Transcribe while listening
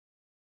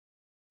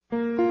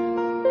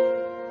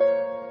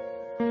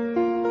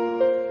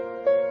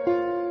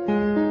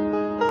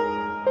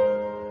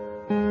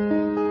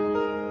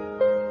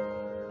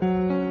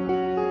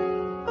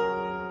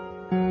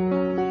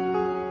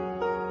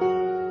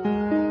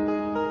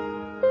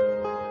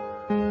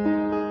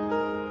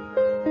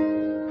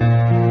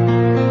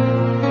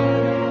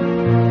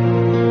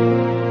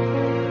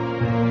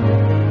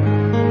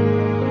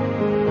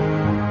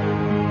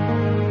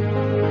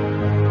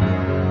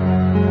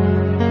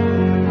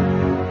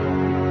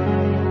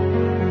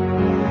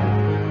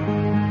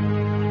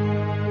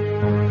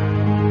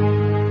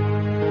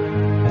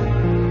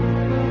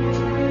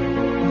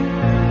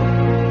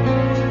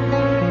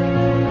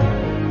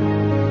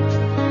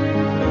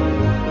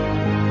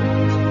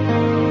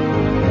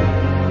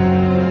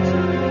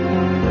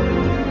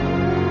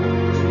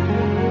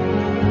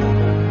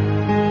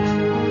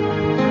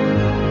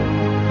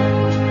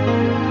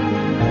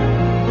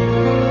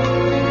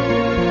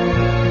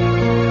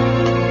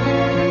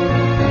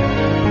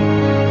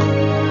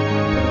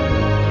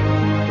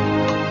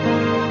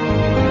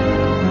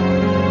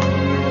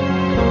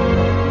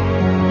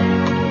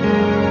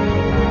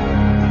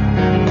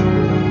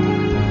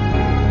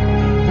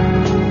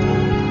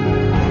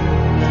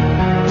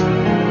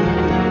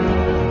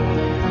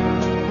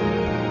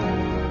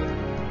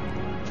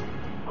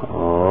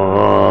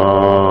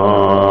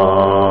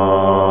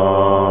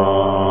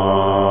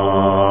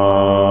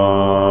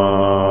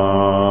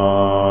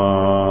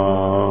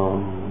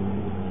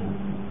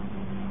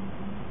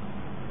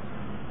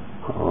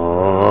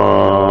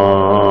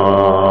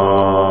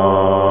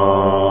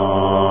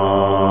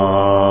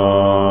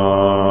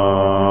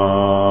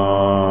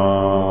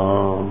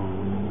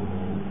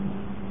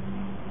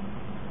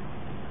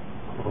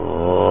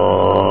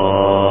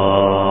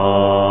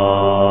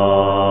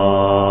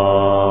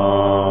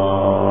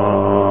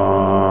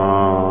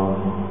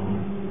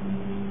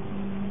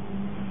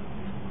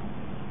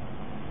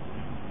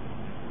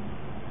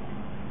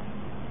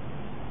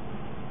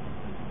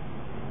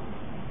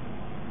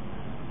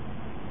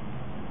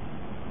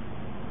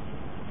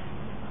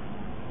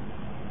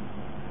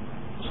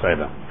Sai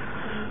Ram.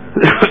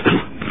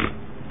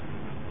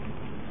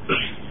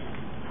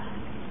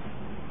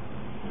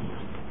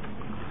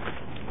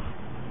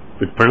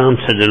 With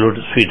pranams at the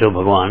lotus feet of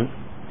Bhagavan,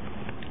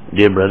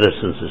 dear brothers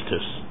and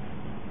sisters,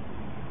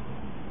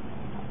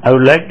 I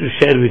would like to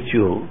share with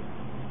you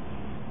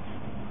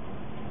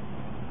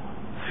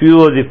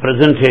few of the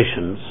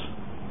presentations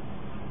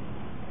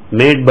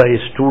made by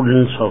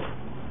students of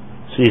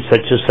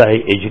SAGESSE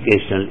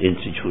educational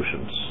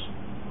institutions.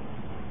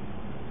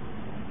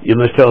 You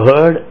must have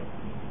heard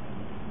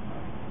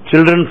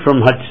children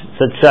from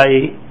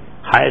SAGESSE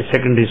Higher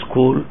Secondary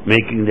School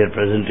making their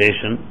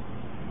presentation,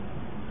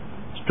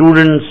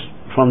 students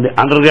from the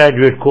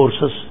undergraduate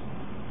courses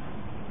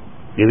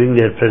giving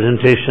their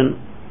presentation,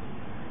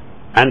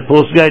 and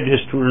postgraduate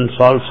students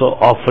also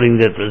offering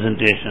their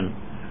presentation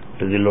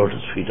to the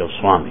lotus feet of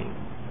Swami.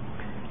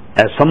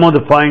 As some of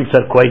the points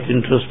are quite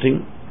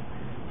interesting,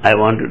 I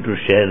wanted to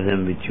share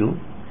them with you.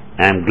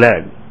 I am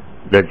glad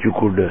that you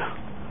could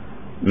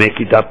make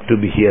it up to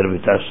be here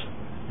with us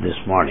this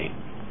morning.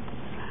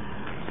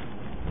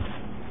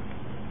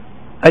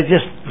 I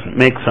just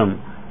make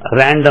some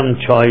random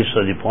choice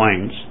of the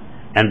points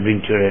and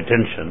bring to your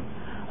attention,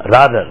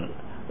 rather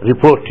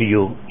report to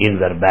you in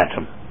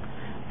verbatim,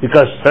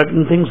 because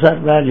certain things are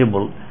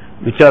valuable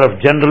which are of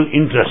general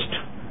interest.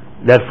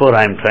 Therefore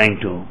I am trying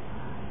to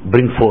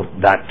bring forth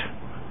that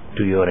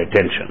to your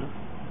attention.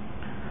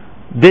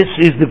 This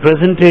is the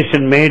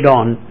presentation made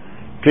on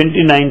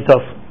 29th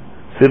of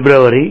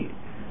February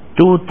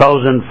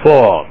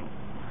 2004.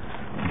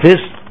 This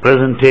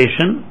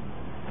presentation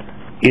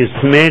is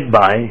made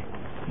by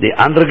the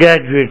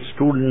undergraduate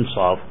students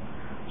of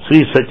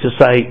Sri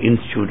Satyasai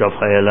Institute of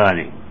Higher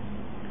Learning.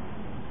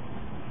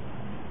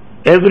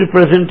 Every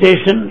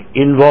presentation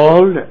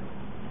involved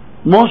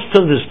most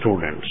of the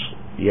students,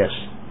 yes,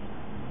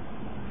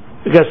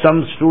 because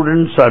some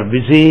students are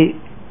busy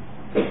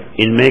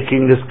in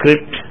making the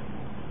script,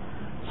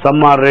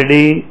 some are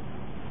ready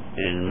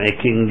in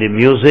making the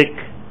music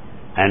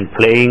and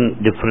playing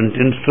different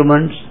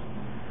instruments,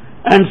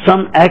 and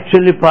some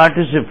actually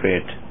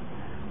participate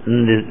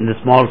in the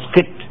small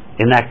skit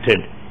enacted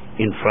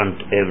in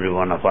front of every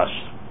one of us.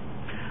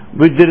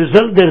 With the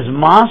result, there is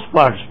mass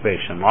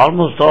participation.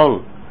 Almost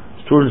all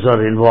students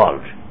are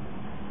involved.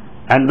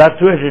 And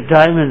that way, at a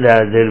time when they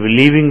will be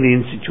leaving the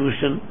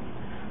institution,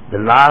 the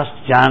last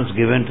chance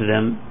given to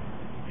them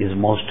is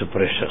most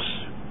precious.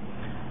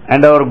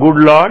 And our good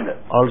Lord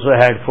also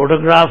had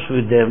photographs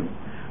with them,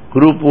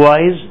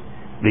 group-wise,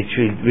 which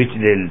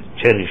they'll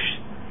cherish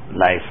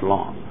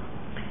lifelong.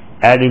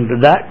 Adding to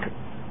that,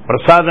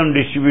 prasadam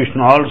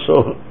distribution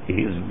also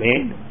is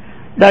made.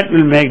 That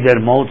will make their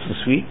mouths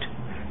sweet,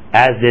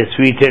 as they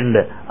sweetened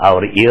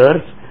our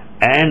ears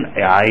and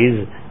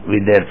eyes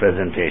with their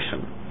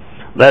presentation.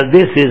 Well,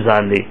 this is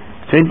on the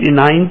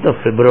 29th of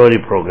February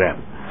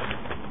program.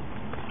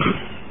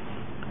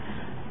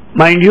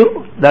 Mind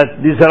you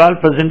that these are all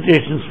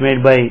presentations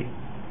made by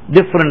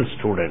different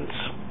students.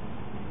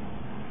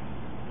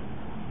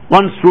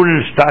 One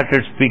student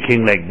started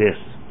speaking like this: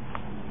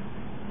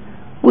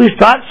 we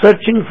start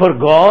searching for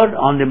God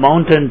on the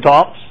mountain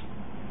tops,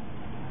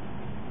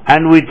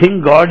 and we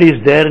think God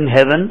is there in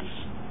heavens,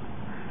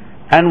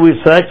 and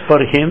we search for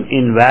Him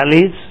in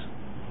valleys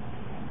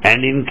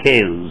and in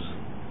caves.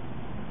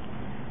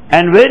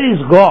 And where is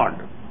God?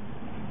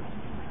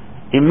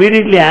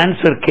 Immediately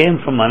answer came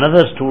from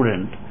another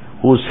student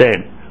who said,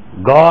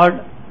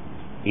 God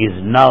is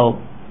now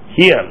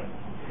here.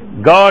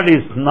 God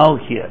is now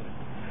here.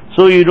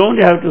 So you don't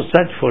have to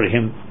search for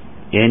Him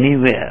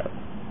anywhere.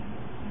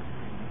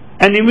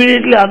 And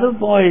immediately other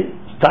boy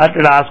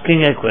started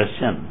asking a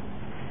question.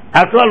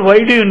 After all, why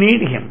do you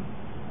need Him?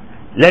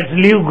 Let's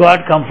leave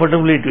God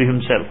comfortably to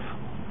Himself.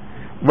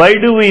 Why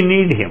do we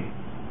need Him?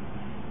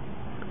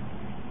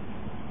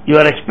 You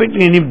are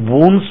expecting any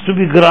boons to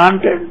be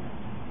granted?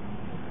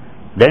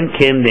 Then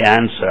came the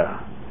answer.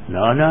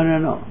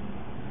 No.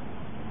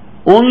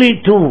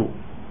 Only two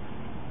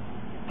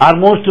are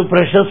most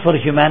precious for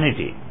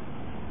humanity,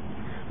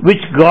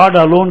 which God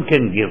alone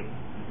can give.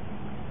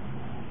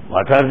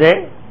 What are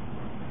they?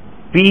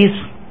 Peace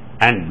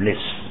and bliss.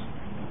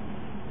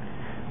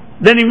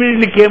 Then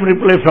immediately came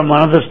reply from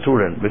another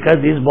student,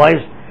 because these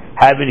boys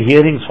have been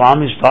hearing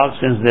Swami's talk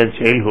since their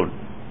childhood.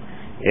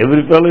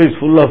 Every fellow is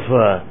full of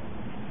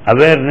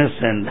awareness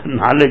and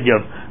knowledge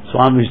of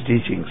Swami's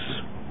teachings.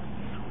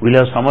 We'll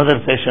have some other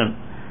session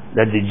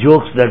that the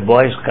jokes that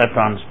boys cut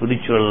on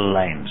spiritual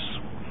lines.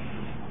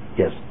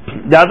 Yes.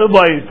 The other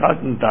boy is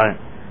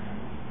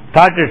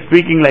started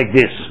speaking like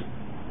this.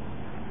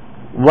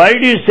 Why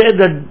do you say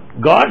that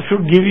God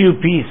should give you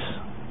peace?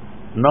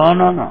 No.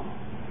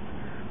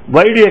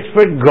 Why do you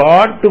expect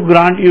God to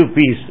grant you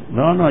peace?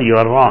 No, you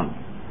are wrong.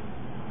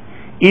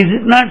 Is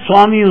it not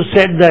Swami who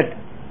said that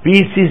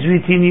peace is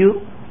within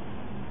you?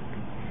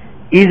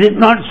 Is it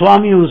not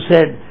Swami who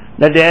said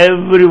that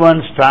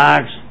everyone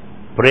starts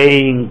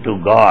praying to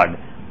God,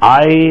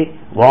 I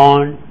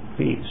want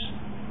peace?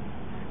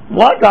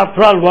 What,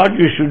 after all, what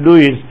you should do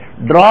is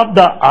drop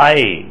the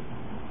I,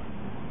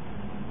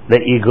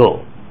 the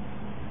ego,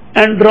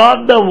 and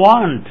drop the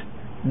want,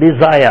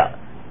 desire,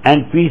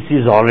 and peace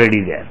is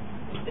already there.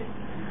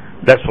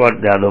 That's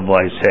what the other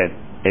boy said.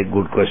 A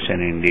good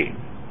question indeed.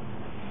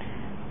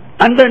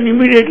 And then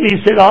immediately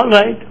he said, all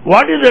right,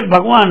 what is it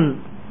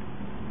Bhagavan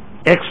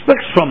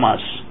expects from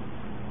us?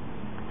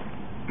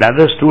 The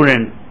other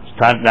student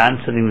started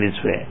answering this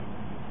way.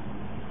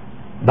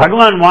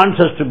 Bhagavan wants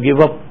us to give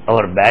up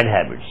our bad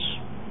habits.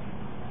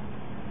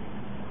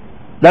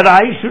 That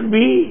I should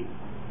be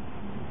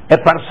a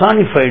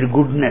personified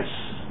goodness.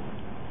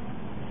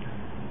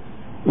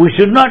 We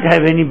should not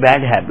have any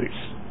bad habits.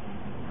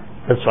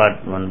 That's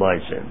what one boy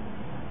said.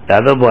 The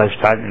other boy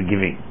started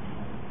giving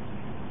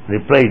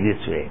reply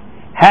this way.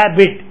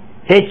 Habit,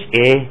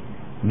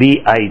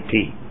 H-A-B-I-T.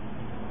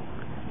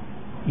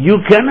 You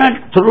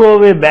cannot throw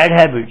away bad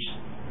habits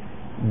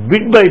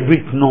bit by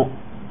bit, no.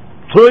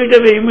 Throw it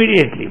away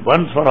immediately,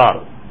 once for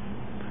all.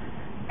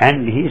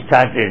 And he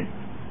started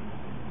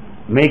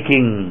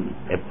making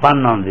a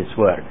pun on this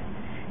word.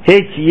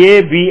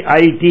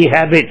 H-A-B-I-T,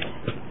 habit.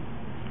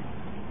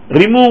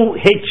 Remove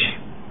H,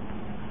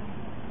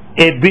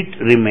 a bit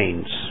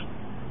remains.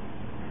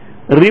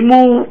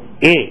 Remove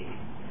A,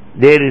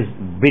 there is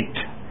bit.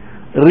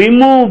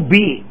 Remove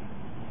B,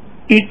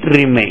 it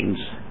remains.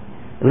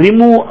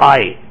 Remove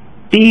I,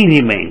 tea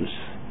remains.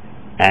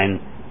 And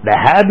the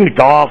habit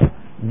of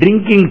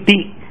drinking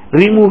tea,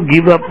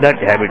 give up that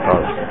habit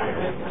also.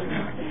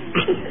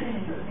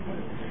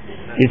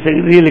 It's a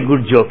really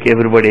good joke,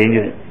 everybody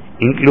enjoyed,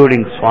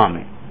 including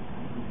Swami.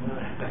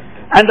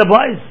 And the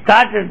boys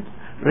started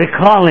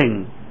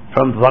recalling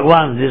from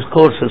Bhagavan's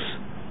discourses.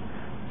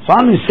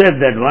 Swami said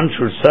that one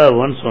should serve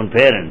one's own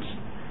parents.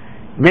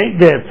 Make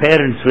their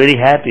parents very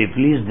happy,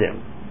 please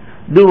them.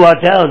 Do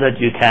whatever that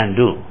you can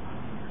do.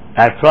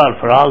 After all,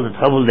 for all the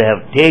trouble they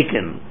have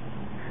taken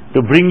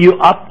to bring you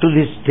up to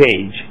this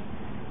stage,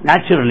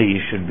 naturally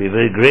you should be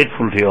very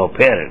grateful to your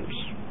parents.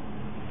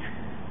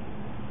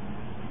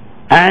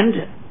 And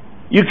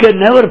you can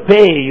never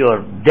pay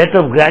your debt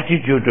of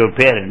gratitude to your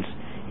parents.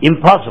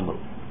 Impossible.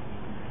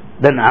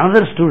 Then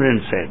another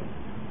student said,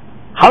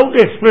 how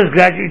to express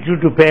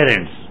gratitude to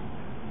parents?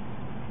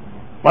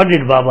 What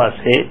did Baba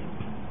say?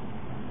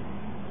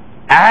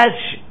 As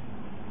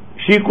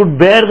she could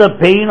bear the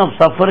pain of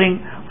suffering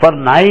for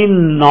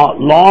 9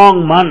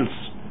 long months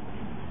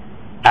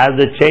as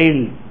the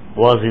child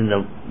was in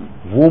the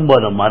womb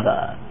of the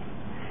mother,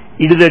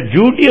 it is the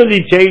duty of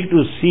the child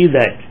to see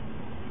that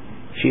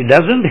she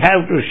doesn't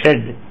have to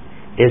shed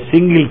a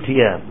single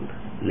tear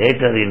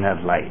later in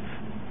her life.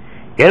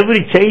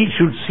 Every child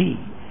should see.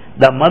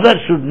 The mother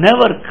should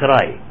never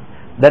cry.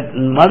 That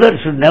mother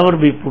should never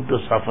be put to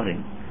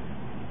suffering.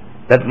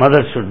 That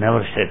mother should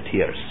never shed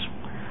tears.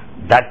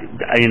 That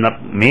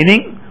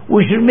meaning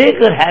we should make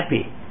her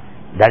happy.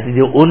 That is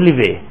the only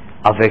way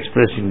of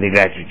expressing the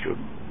gratitude.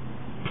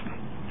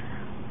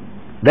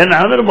 Then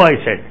another boy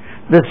said,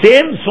 the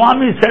same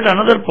Swami said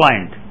another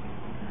point.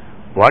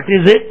 What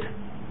is it?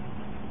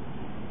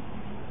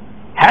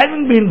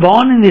 Having been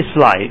born in this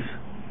life,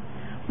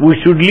 we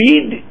should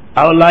lead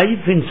our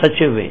life in such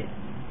a way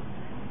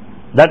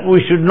that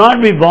we should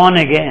not be born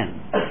again.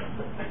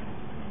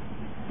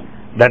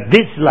 That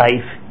this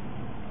life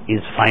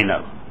is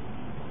final.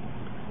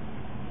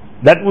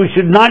 That we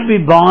should not be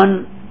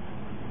born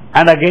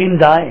and again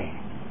die.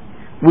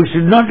 We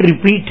should not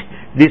repeat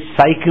this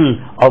cycle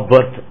of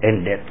birth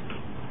and death.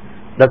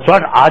 That's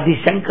what Adi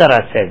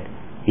Shankara said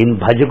in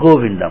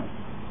Bhajagovindam.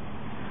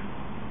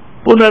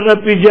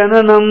 Punarapi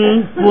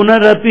jananam,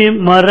 punarapi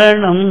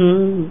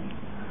maranam,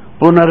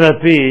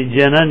 punarapi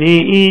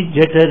janani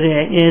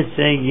jatare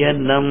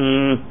sayanam.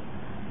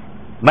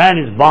 Man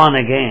is born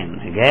again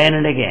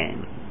and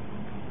again.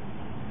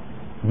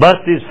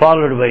 Birth is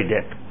followed by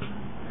death.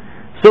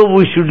 So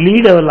we should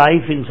lead our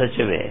life in such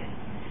a way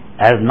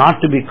as not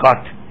to be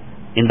caught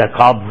in the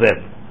cobweb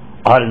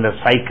or in the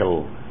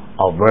cycle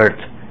of birth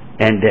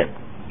and death.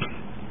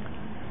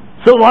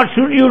 So what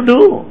should you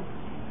do?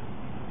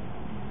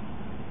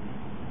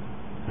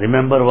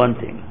 Remember one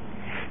thing.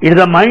 It is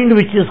the mind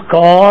which is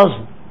cause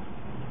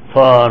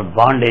for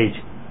bondage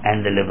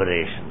and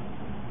liberation.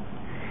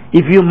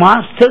 If you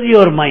master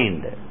your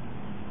mind,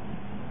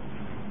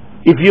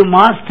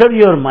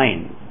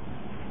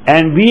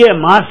 and be a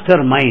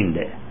master mind,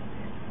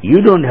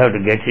 you don't have to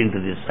get into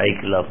this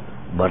cycle of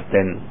birth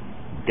and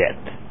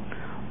death.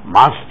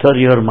 Master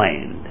your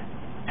mind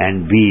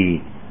and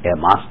be a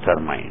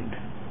mastermind.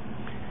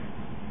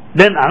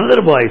 Then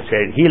another boy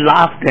said, he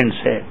laughed and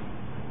said,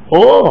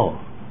 oh,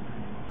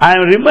 I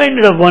am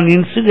reminded of one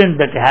incident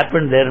that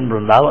happened there in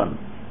Vrindavan.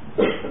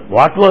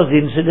 What was the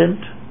incident?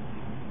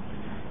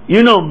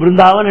 You know,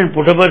 Vrindavan and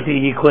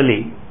Puttaparthi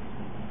equally,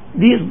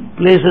 these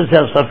places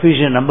have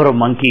sufficient number of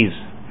monkeys,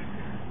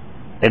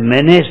 a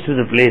menace to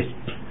the place,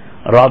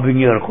 robbing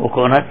your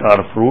coconut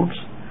or fruits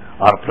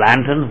or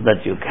plantains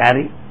that you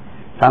carry.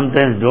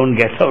 Sometimes don't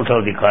get out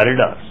of the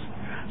corridors.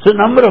 So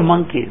number of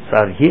monkeys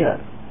are here.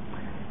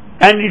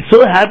 And it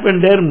so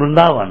happened there in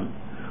Vrindavan,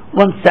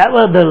 one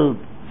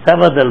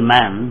Savadal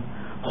man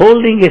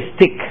holding a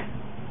stick,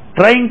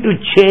 trying to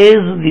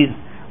chase these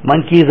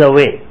monkeys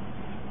away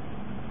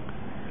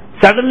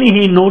Suddenly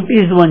he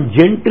noticed one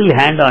gentle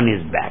hand on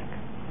his back.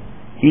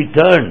 He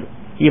turned,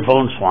 he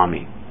found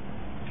Swami.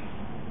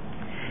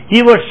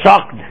 He was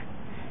shocked,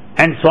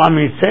 and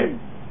Swami said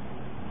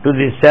to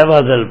the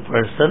Sevadal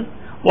person,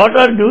 "What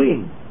are you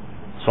doing?"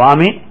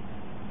 "Swami,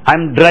 I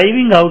am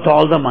driving out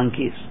all the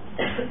monkeys."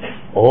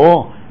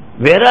 "Oh,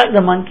 where are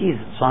the monkeys?"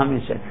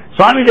 Swami said.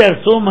 "Swami, there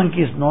are so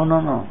monkeys."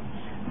 No.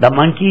 The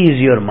monkey is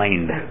your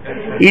mind.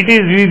 It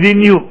is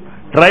within you.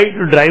 Try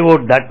to drive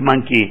out that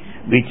monkey,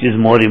 which is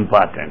more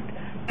important.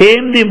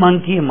 Tame the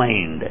monkey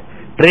mind.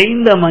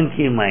 Train the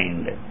monkey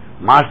mind.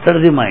 Master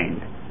the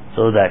mind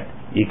so that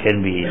you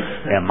can be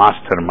a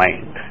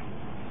mastermind.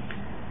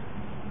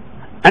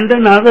 And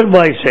then another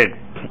boy said,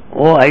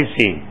 "Oh, I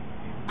see.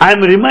 I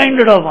am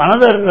reminded of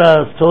another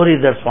story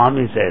that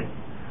Swami said."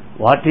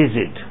 "What is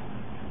it?"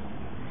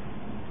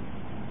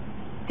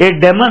 A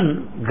demon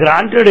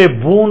granted a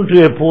boon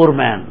to a poor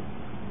man.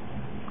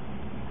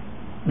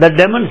 The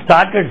demon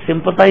started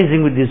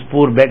sympathizing with this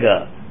poor beggar.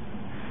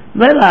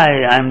 "Well, I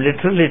am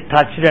literally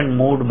touched and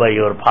moved by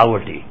your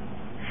poverty.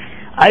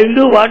 I will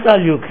do what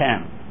all you can,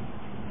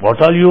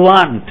 what all you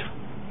want.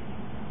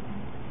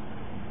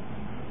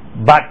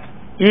 But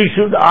you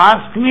should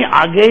ask me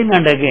again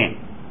and again.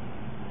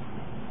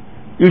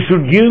 You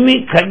should give me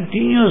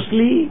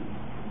continuously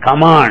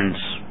commands.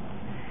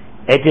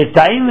 At a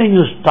time when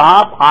you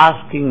stop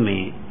asking me,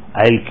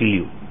 I will kill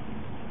you."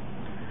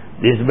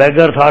 This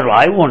beggar thought,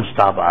 "I won't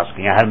stop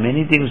asking. I have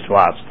many things to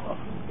ask for."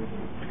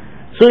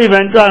 So he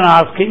went on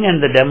asking,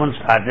 and the demon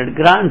started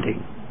granting.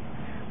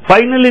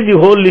 Finally, the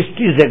whole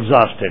list is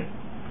exhausted.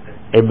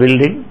 A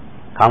building,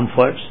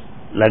 comforts,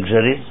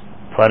 luxuries,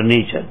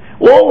 furniture.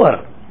 Over.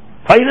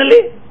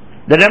 Finally,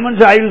 the demon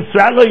said, "I will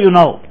swallow you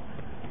now.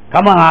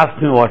 Come on,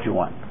 ask me what you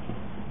want."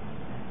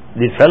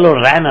 The fellow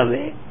ran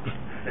away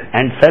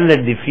and fell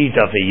at the feet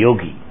of a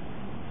yogi.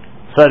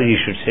 "Sir, you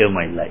should save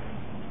my life."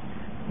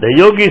 The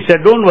yogi said,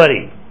 "Don't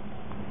worry.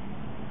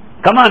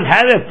 Come on,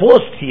 have a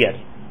post here.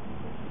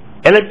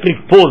 Electric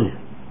pole.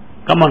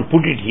 Come on,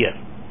 put it here.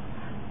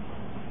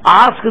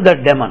 Ask the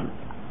demon.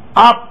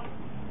 Up,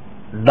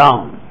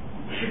 down.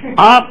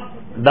 Up,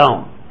 down.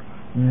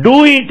 Do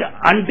it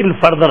until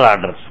further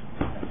orders.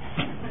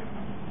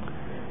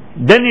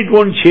 Then it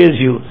won't chase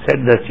you,"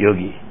 said the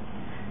yogi.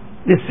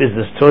 This is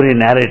the story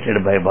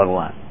narrated by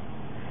Bhagavan.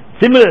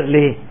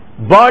 Similarly,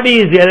 body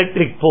is the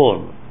electric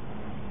pole.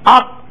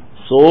 Up,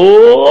 so,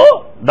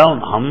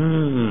 down,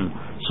 hum,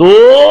 so,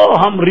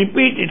 hum,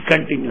 repeat it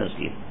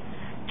continuously.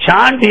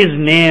 Chant his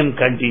name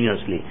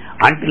continuously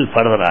until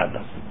further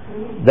orders.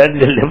 That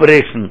is the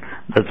liberation.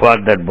 That's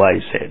what that boy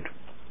said.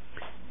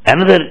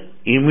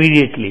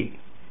 Immediately,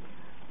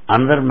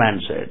 another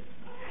man said,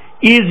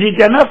 "Is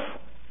it enough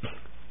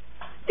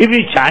if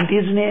you chant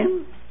his name?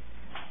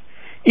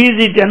 Is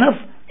it enough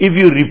if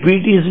you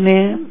repeat his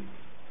name?"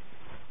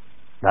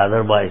 The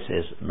other boy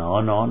says,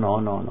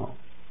 No.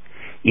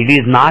 It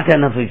is not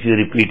enough if you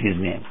repeat his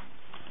name.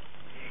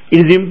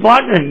 It is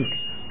important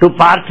to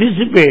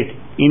participate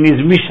in his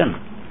mission,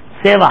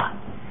 seva.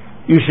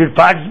 You should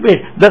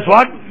participate. That's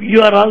what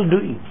you are all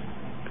doing.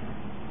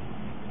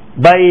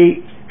 By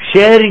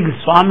sharing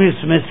Swami's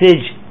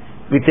message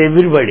with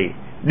everybody.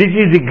 This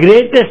is the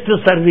greatest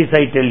service,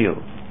 I tell you.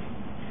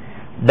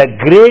 The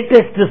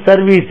greatest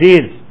service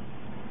is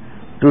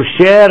to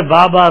share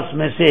Baba's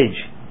message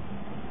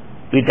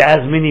with as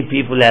many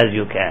people as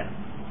you can.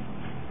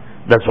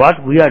 That's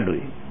what we are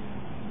doing.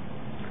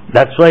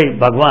 That's why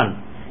Bhagavan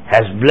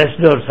has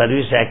blessed our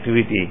service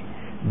activity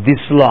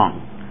this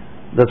long.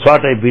 That's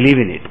what I believe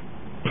in it.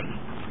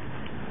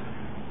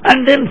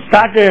 And then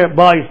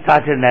boy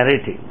started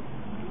narrating.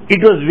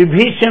 It was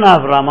Vibhishana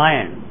of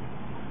Ramayana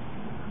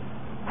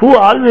who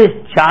always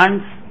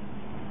chants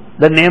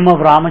the name of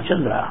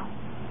Ramachandra.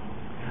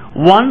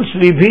 Once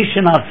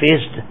Vibhishana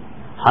faced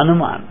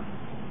Hanuman.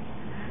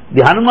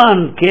 The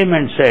Hanuman came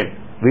and said,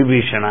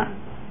 "Vibhishana,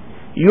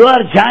 you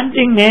are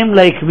chanting name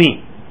like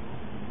me,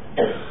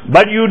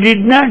 but you did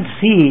not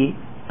see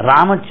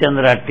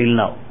Ramachandra till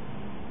now.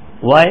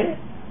 Why?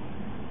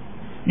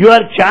 You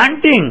are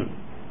chanting,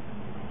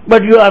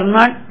 but you are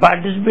not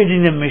participating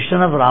in the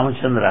mission of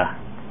Ramachandra.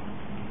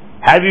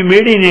 Have you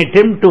made an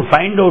attempt to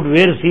find out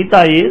where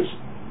Sita is?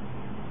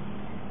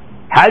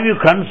 Have you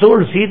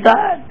consoled Sita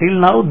till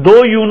now,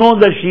 though you know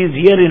that she is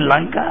here in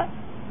Lanka?"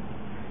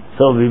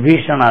 So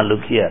Vibhishana,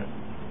 look here.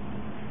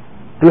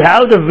 To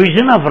have the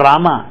vision of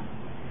Rama,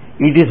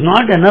 it is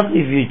not enough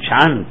if you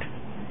chant.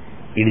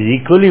 It is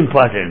equally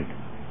important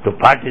to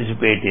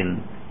participate in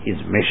his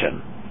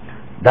mission.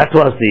 That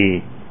was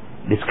the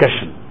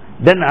discussion.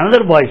 Then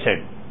another boy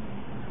said,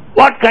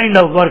 "What kind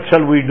of work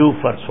shall we do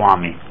for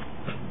Swami?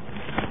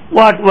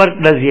 What work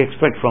does he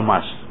expect from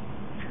us?"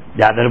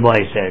 The other boy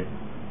said,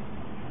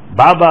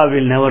 "Baba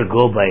will never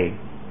go by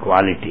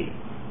quality.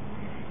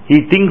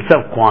 He thinks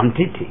of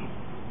quantity.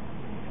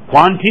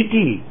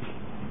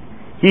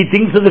 He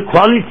thinks of the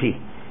quality.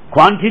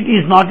 Quantity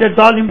is not at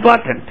all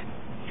important.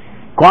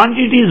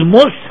 Quantity is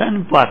most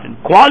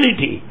important.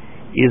 Quality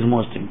is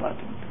most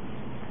important.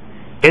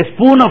 A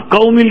spoon of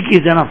cow milk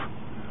is enough.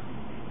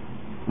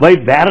 Why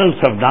barrels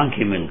of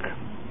donkey milk?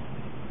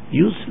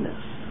 Useless.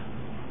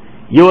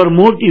 Your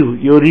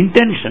motive, your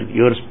intention,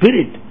 your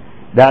spirit,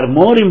 they are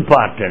more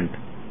important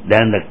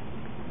than the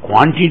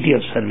quantity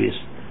of service.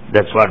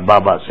 That's what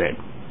Baba said.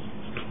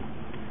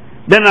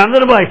 Then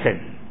another boy said,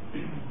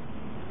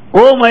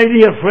 "Oh my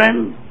dear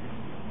friend,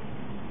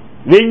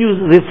 when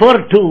you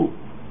refer to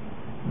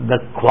the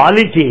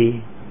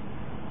quality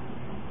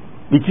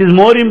which is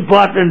more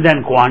important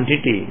than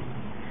quantity,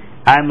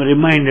 I am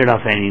reminded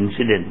of an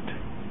incident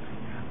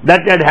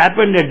that had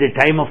happened at the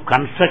time of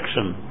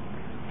construction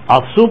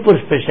of super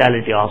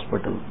speciality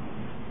hospital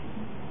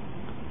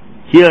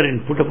here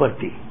in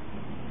Puttaparthi.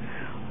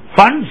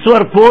 Funds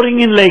were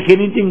pouring in like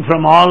anything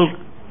from all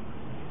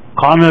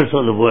corners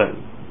of the world.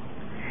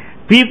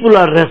 People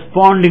are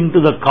responding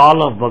to the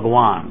call of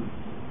Bhagavan,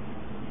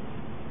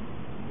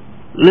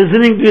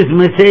 listening to his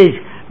message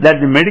that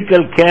the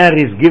medical care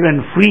is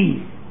given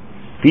free.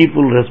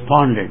 People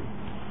responded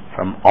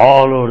from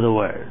all over the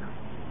world.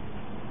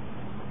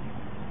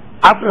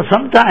 After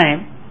some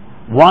time,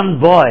 one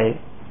boy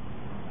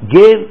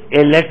gave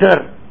a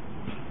letter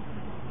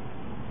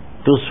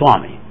to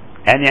Swami,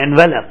 an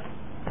envelope.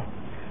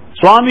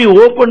 Swami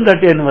opened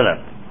that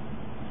envelope.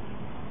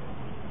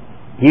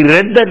 He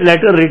read that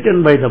letter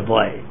written by the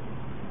boy.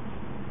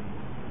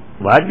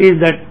 What is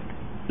that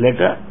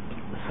letter?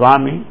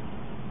 Swami,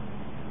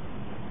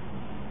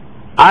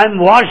 I am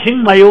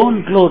washing my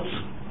own clothes.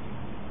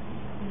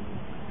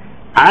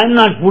 I am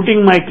not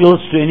putting my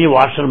clothes to any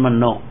washerman,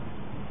 no.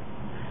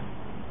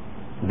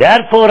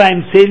 Therefore I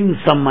am saving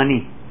some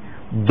money.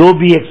 Though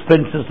be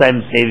expenses I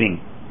am saving.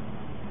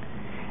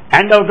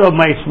 And out of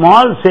my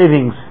small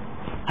savings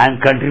I am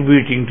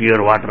contributing to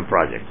your water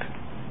project.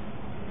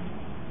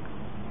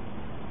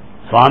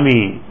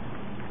 Swami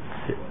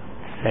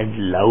said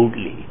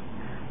loudly,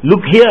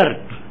 look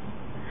here,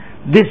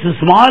 this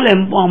small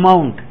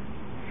amount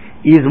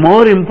is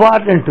more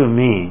important to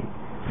me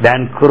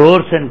than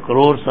crores and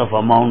crores of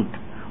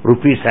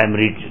rupees I am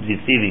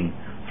receiving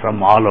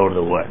from all over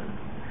the world.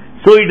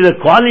 So it is the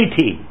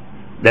quality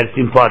that's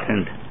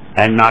important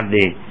and not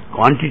the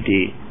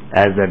quantity,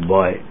 as that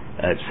boy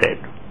said.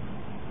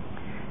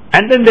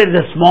 And then there is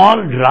a small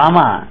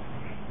drama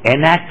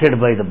enacted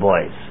by the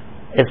boys,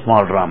 a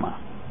small drama.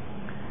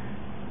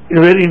 It's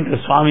very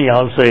interesting. Swami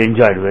also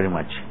enjoyed very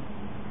much.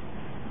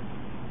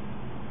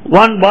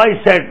 One boy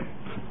said,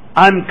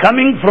 I am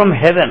coming from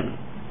heaven.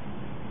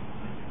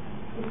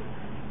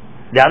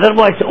 The other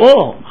boy said,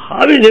 oh,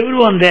 how is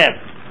everyone there?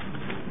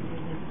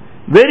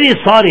 Very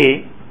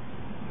sorry,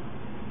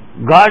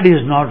 God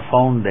is not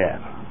found there.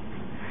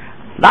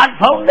 Not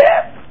found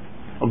there?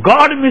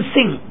 God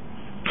missing.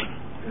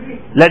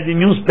 Let the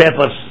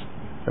newspapers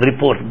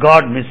report,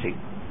 God missing.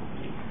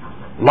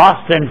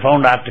 Lost and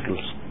found articles.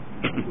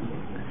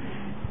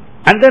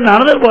 And then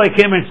another boy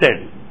came and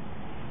said,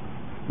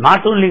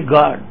 not only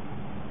God,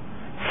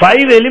 5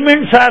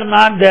 elements are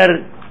not there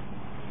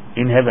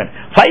in heaven.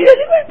 5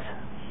 elements?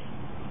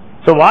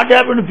 So what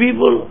happened to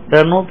people?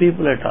 There are no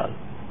people at all.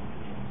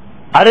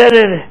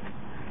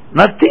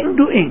 Nothing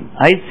doing.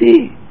 I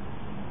see.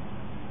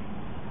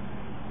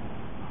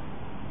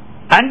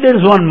 And there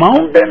is one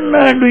mountain,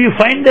 do you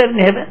find there in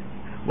heaven?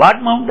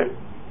 What mountain?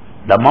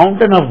 The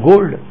mountain of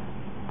gold,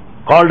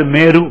 called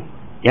Meru,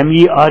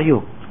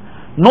 M-E-R-U.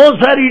 No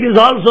sir, it is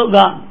also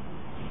gone.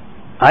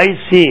 I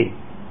see.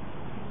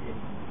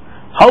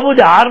 How about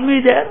the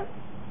army there?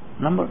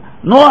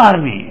 No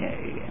army.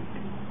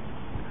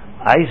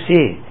 I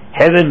see.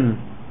 Heaven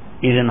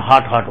is in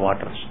hot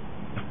waters.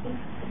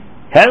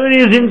 Heaven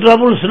is in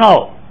troubles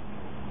now.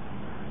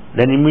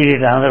 Then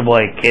immediately another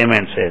boy came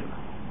and said,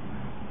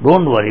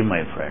 don't worry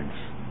my friends.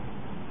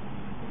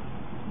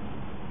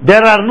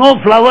 There are no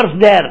flowers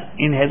there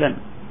in heaven.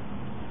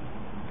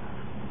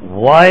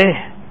 Why?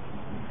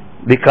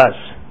 Because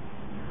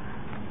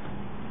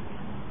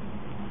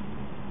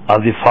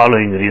of the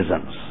following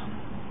reasons.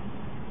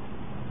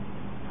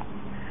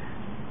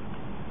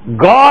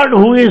 God,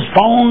 who is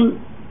found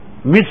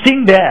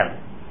missing there,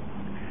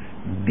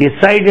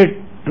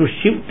 decided to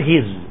shift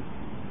his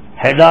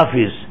head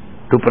office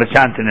to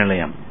PRASANTI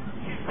NILAYAM.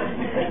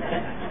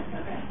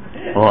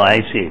 Oh, I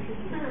see.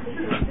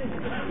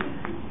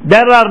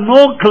 There are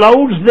no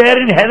clouds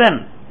there in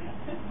heaven.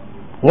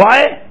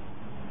 Why?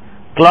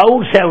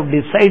 Clouds have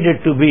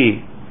decided to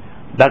be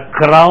the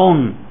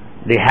crown,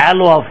 the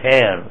halo of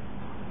hair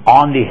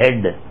on the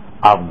head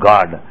of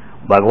God.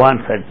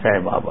 Bhagavan said, Sai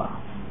Baba.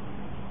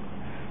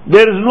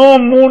 There is no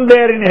moon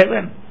there in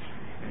heaven.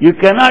 You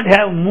cannot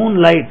have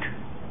moonlight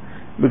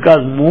because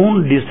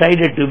moon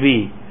decided to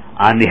be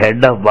on the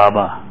head of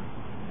Baba.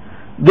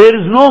 There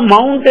is no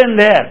mountain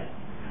there.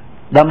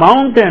 The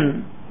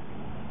mountain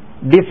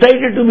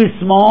decided to be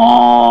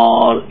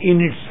small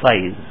in its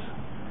size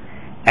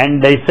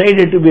and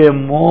decided to be a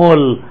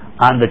mole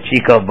on the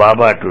cheek of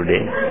Baba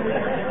today.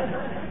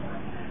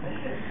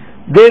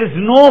 There is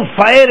no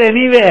fire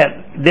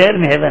anywhere there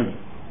in heaven.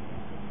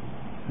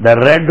 The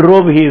red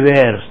robe he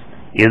wears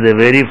is the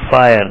very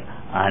fire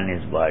on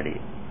his body.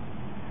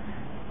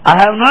 I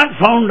have not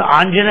found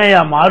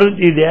Anjanaya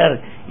Maruti there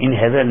in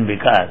heaven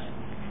because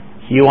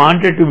he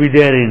wanted to be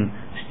there in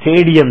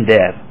stadium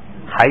there,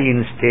 high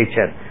in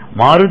stature.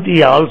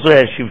 Maruti also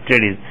has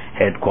shifted his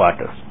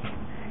headquarters.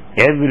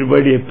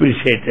 Everybody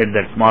appreciated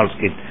that small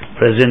skit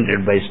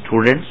presented by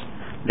students.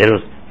 There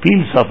was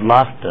peals of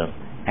laughter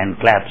and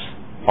claps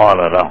all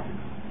around.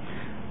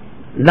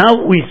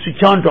 Now we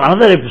switch on to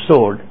another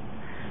episode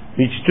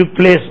which took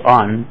place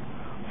on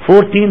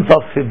 14th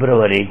of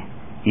February,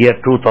 year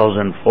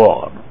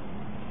 2004.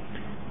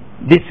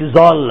 This is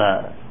all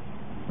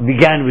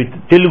began with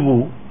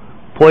Telugu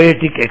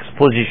poetic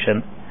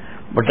exposition,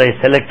 but I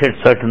selected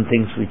certain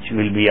things which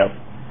will be of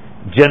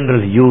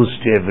general use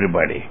to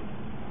everybody.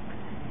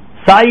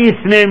 Sai's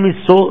name is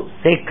so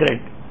sacred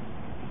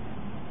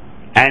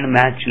and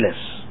matchless.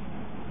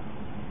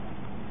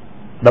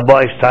 The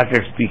boy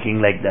started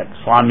speaking like that.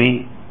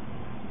 Swami,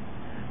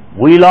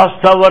 we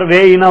lost our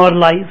way in our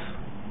life.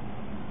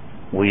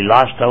 We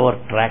lost our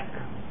track.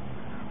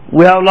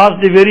 We have lost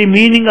the very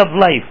meaning of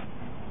life.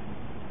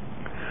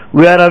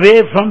 We are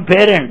away from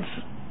parents.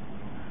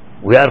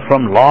 We are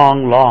from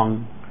long,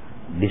 long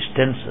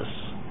distances.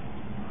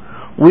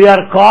 We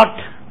are caught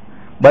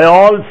by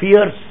all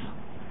fears,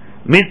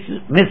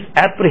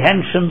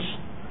 misapprehensions,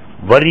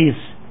 worries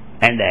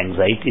and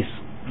anxieties.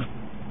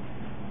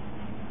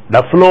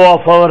 The flow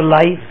of our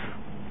life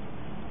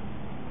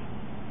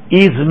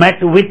is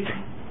met with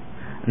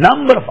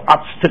number of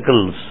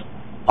obstacles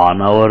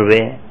on our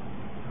way.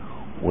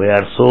 We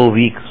are so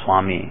weak,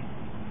 Swami.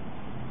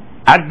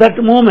 At that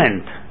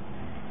moment,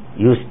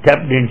 you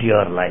stepped into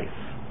your life.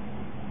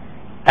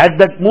 At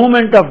that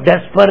moment of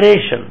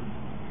desperation,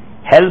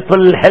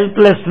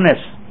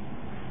 helplessness,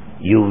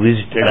 you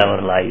visited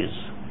our lives.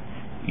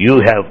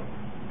 You have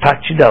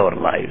touched our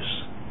lives.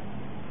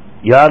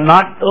 You are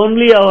not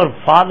only our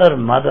Father,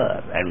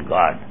 Mother and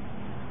God.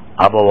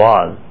 Above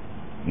all,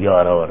 you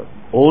are our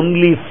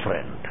only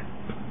friend.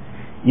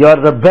 You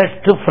are the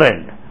best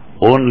friend,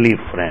 only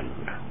friend.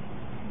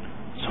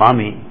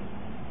 Swami,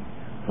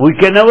 we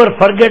can never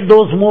forget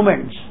those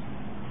moments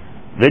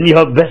when you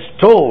have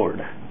bestowed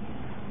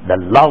the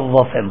love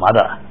of a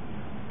mother,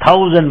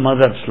 1,000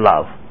 mothers'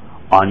 love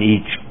on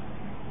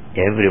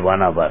every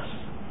one of us.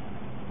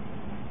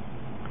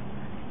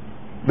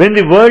 When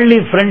the worldly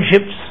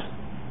friendships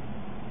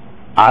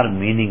are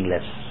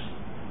meaningless,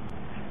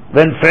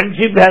 when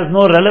friendship has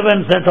no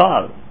relevance at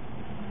all,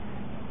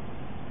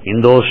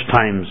 in those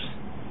times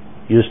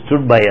you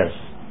stood by us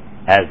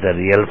as the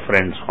real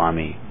friend,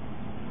 Swami.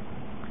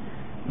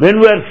 When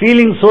we are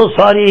feeling so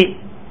sorry,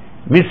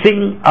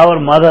 missing our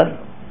mother,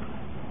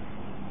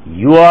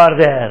 you are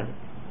there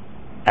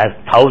as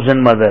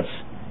 1,000 mothers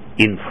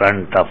in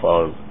front of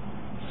us,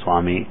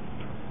 Swami.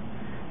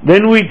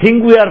 When we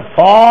think we are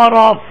far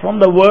off from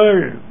the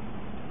world,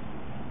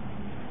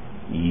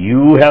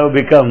 you have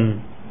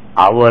become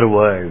our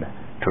world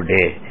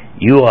today.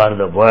 You are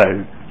the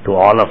world to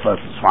all of us,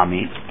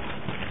 Swami.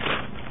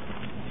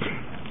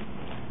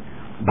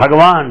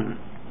 Bhagavan,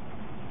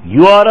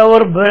 you are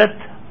our birth,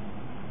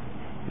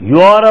 you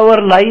are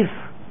our life,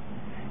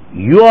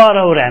 you are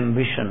our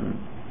ambition,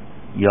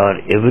 you are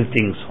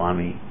everything,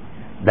 Swami.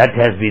 That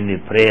has been the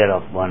prayer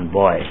of one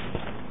boy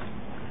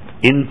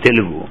in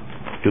Telugu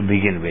to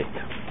begin with.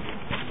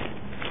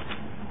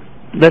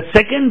 The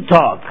second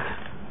talk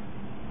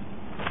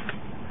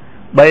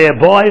by a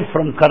boy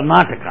from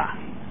Karnataka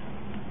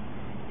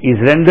is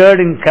rendered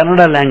in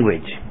Kannada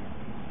language,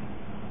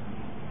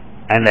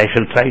 and I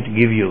shall try to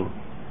give you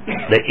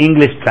the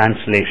English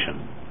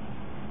translation.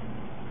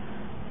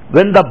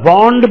 When the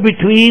bond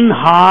between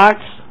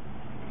hearts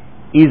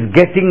is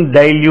getting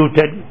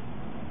diluted,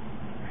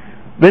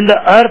 when the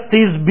earth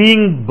is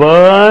being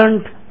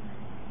burnt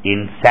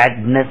in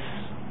sadness,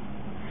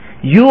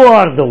 you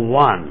are the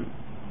one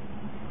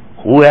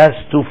who has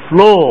to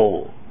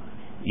flow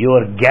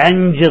your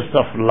Ganges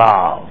of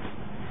love.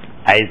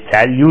 I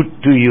salute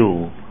to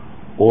you,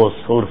 O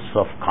source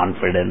of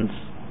confidence.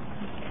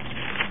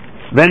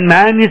 When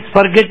man is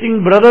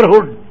forgetting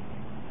brotherhood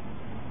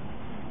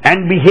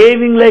and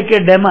behaving like a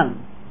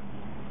demon,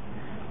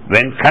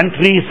 when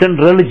countries and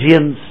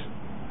religions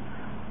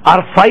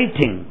are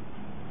fighting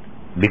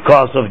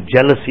because of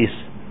jealousies,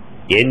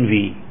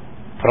 envy,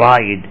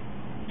 pride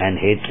and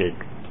hatred,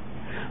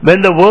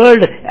 when the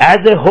world as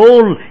a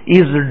whole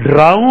is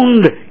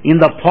drowned in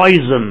the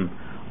poison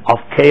of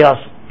chaos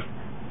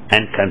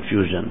and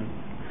confusion,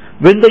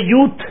 when the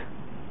youth,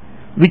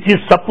 which is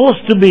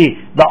supposed to be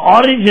the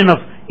origin of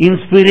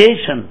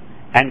inspiration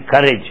and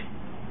courage,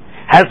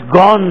 has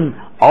gone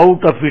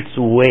out of its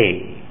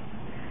way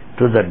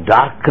to the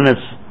darkness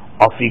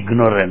of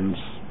ignorance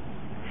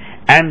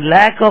and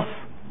lack of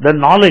the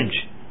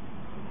knowledge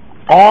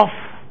of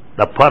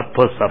the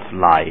purpose of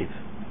life,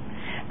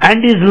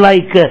 and is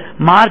like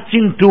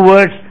marching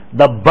towards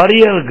the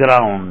burial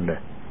ground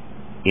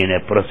in a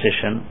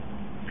procession,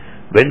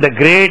 when the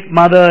great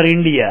Mother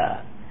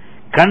India,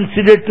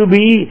 considered to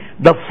be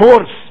the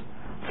force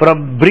for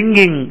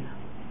bringing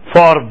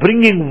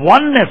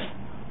oneness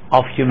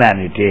of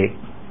humanity,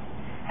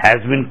 has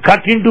been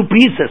cut into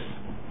pieces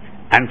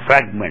and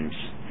fragments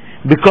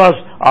because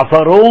of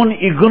our own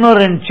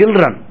ignorant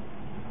children.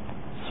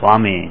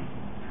 Swami,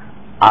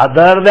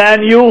 other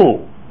than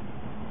you,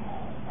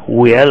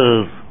 who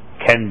else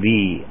can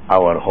be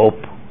our hope?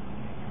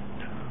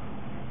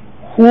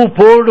 Who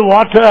poured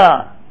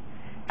water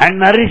and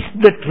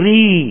nourished the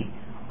tree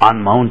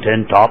on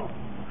mountain top?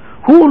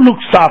 Who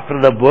looks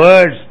after the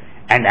birds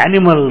and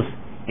animals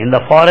in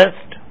the forest?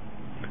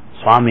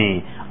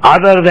 Swami,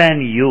 other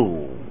than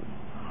you,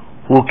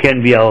 who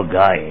can be our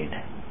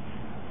guide,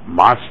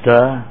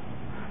 master,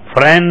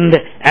 friend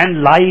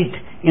and light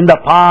in the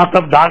path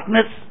of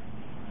darkness?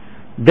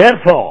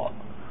 Therefore,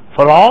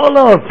 for all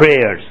our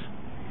prayers,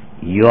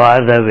 you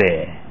are the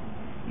way,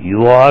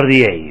 you are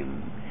the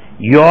aim,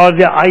 you are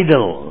the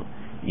idol,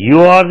 you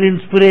are the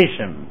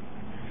inspiration,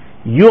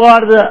 you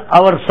are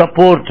our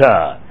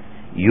supporter,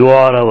 you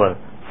are our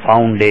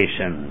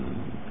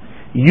foundation,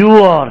 you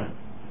are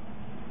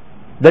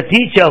the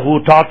teacher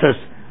who taught us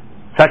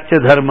Satya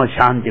Dharma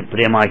Shanti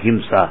Prema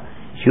Himsa,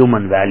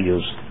 human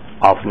values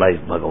of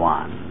life,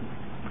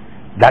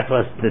 Bhagavan. That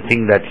was the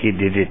thing that he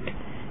did it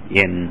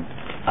in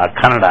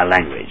Kannada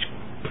language.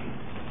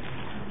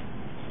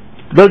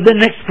 The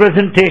next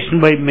presentation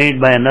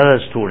made by another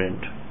student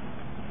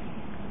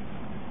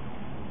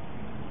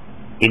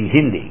in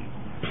Hindi.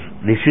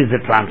 This is the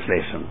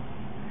translation.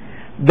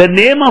 The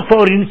name of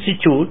our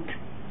institute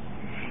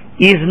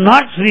is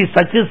not Sri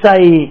Satya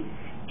Sai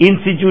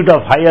Institute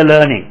of Higher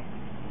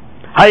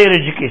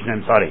Education,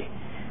 I'm sorry.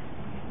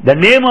 The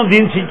name of the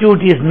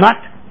institute is not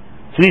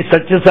Sri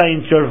Satya Sai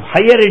Institute of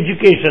Higher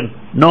Education,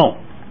 no.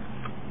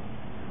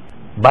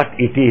 But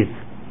it is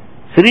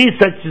Sri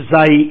Satya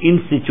Sai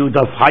Institute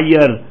of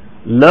Higher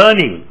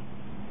Learning.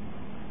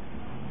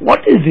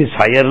 What is this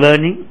higher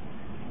learning?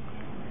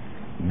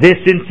 This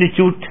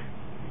institute,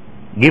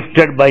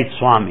 gifted by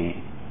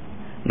Swami,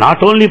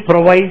 not only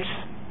provides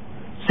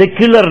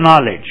secular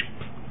knowledge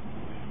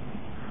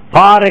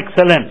par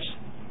excellence,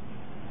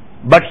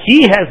 but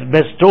he has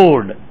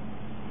bestowed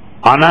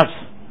on us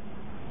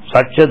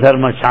Satya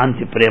Dharma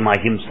Shanti Prema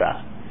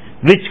Himsa,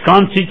 which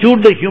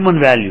constitute the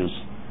human values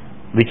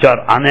which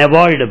are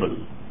unavoidable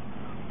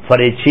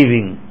for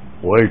achieving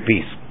world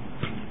peace.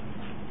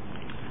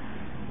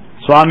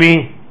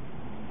 Swami,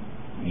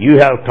 you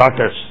have taught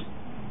us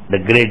the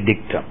great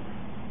dictum.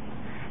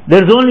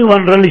 There is only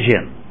one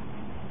religion,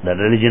 the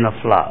religion of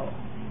love.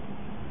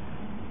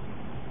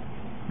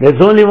 There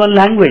is only one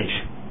language,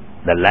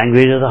 the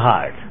language of the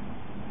heart.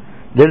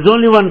 There is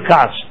only one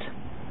caste,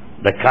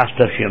 the caste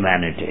of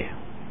humanity.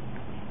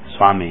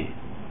 Swami,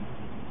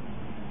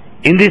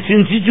 in this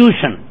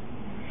institution,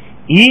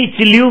 each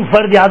live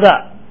for the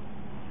other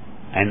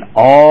and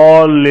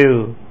all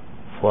live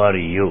for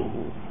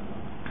you.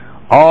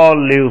 All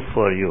live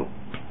for you.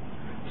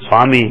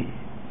 Swami,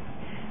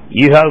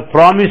 you have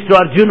promised to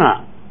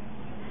Arjuna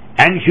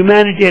and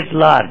humanity at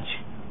large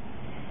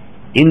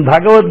in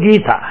Bhagavad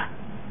Gita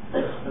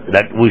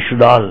that we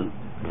should all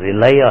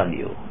rely on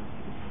you,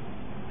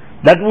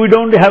 that we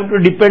don't have to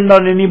depend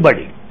on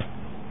anybody,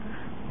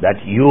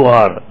 that you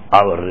are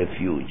our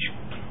refuge.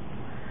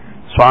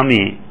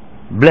 Swami,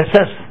 bless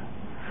us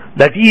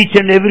that each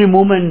and every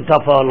moment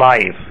of our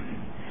life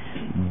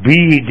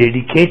be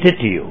dedicated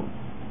to you.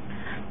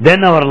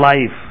 Then our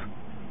life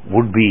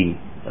would be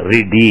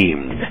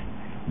redeemed.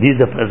 This is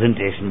the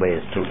presentation by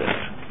a student.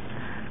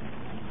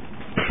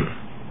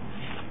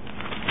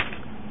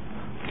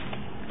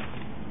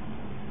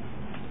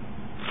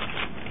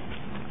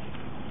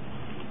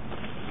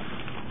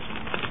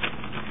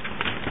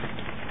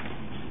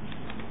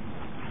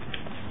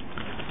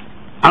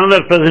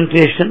 Another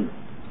presentation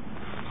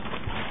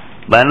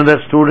by another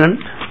student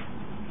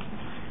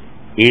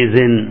is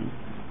in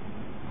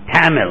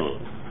Tamil.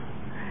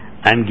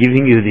 I am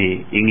giving you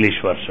the English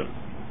version.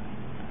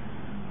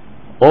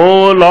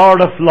 O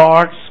Lord of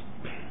Lords,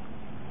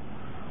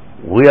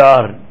 we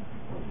are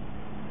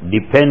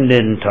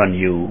dependent on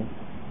you.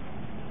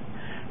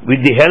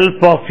 With the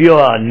help of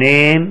your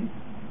name,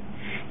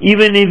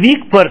 even a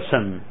weak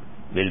person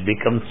will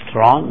become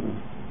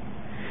strong.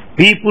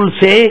 People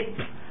say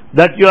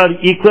that you are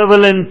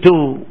equivalent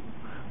to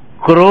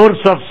crores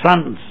of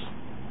suns.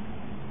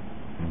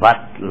 But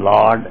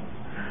Lord,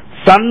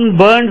 sun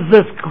burns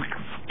the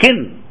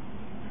skin,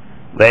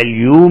 while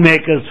you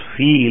make us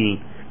feel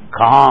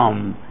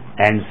calm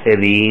and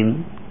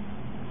serene.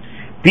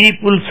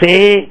 People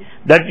say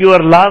that your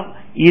love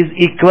is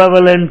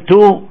equivalent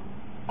to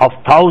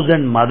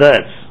 1,000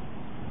 mothers.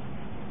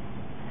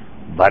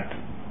 But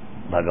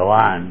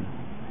Bhagavan,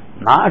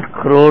 not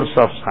crores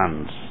of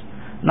sons,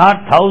 not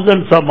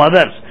thousands of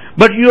mothers,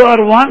 but you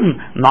are one,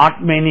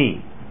 not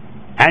many.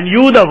 And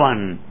you, the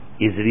one,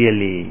 is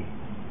really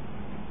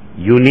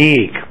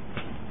unique.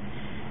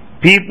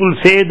 People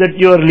say that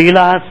your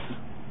Leelas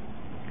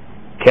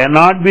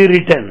cannot be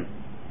written.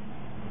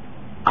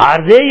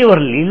 Are they your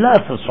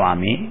Leelas,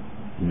 Swami?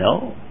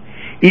 No.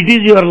 It is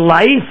your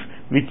life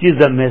which is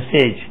the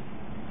message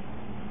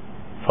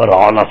for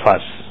all of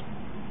us.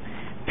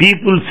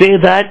 People say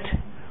that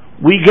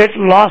we get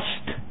lost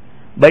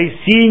by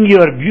seeing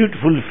your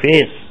beautiful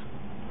face.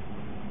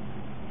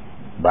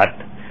 But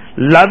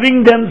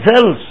loving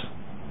themselves,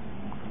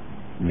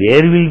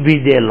 where will be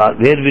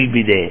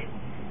they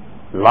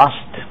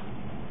lost?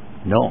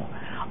 No.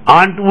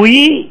 Aren't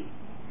we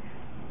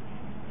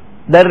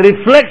the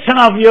reflection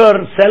of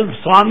yourself,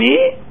 Swami?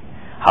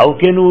 How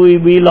can we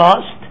be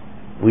lost?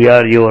 We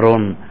are your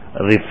own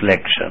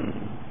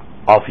reflection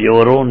of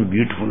your own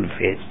beautiful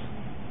face.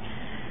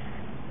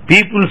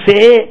 People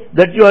say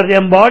that you are the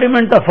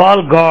embodiment of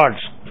all gods.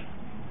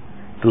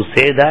 To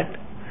say that,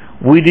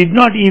 we did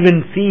not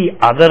even see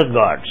other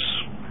gods.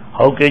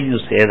 How can you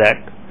say that?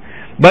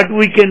 But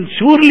we can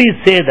surely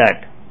say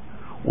that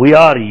we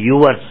are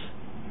yours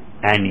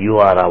and you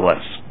are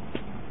ours.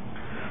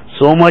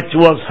 So much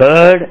was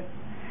heard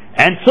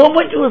and so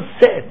much was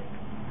said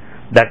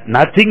that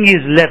nothing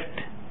is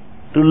left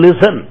to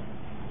listen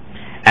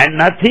and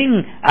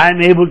nothing I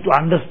am able to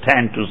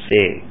understand to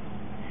say.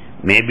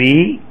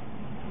 Maybe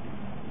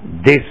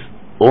this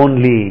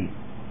only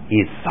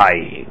is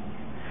SAI.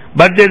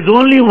 But there is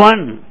only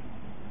one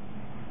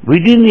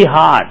within the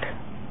heart,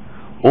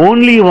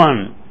 only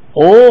one.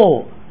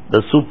 Oh,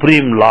 the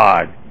Supreme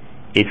Lord,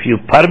 if you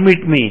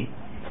permit me,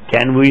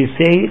 can we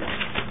say it?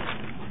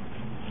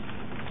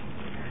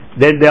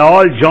 Then they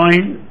all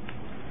joined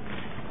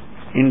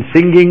in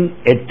singing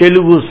a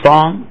Telugu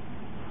song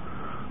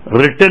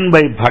written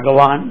by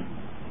Bhagavan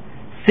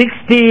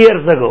 60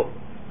 years ago,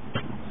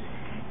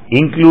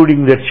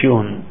 including the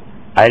tune.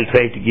 I'll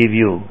try to give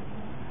you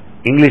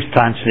English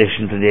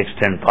translation to the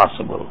extent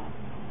possible.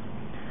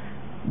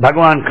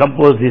 Bhagavan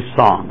composed this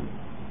song.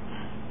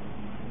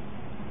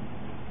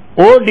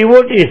 O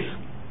devotees,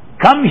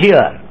 come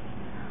here,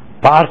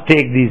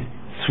 partake these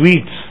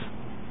sweets.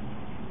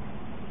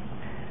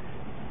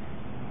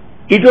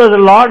 It was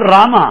Lord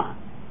Rama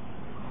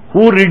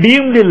who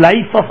redeemed the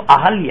life of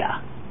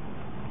Ahalya,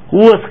 who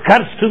was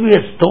cursed to be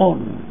a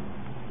stone.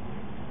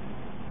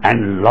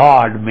 And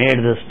Lord made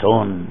the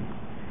stone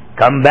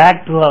come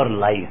back to her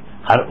life,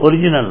 her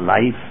original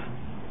life.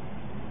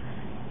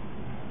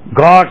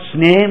 God's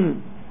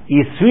name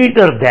is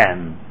sweeter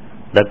than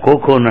the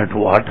coconut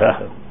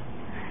water.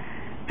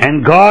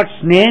 And God's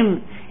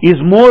name is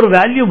more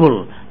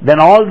valuable than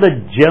all the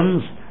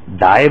gems,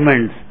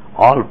 diamonds,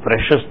 all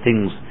precious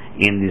things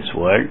in this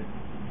world.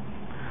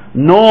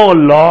 No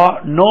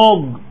law,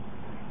 no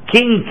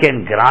king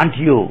can grant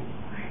you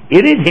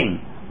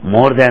anything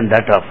more than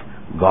that of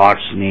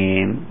God's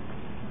name.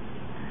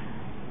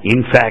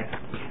 In fact,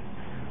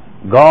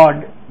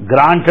 God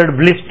granted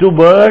bliss to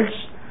birds,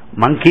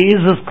 monkeys,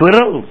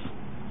 squirrels.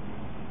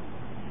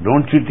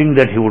 Don't you think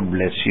that He would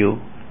bless you?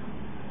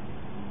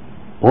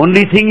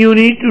 Only thing you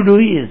need to do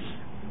is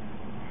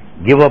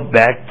give up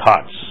bad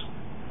thoughts.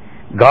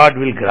 God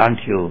will grant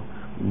you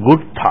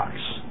good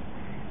thoughts.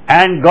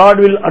 And God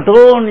will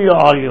atone you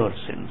all your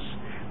sins.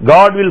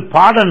 God will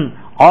pardon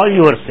all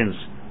your sins.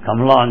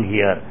 Come along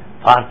here,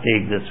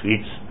 partake the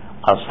sweets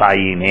of Sai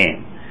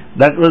name.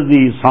 That was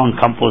the song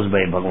composed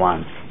by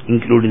Bhagavan,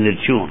 including the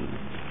tune.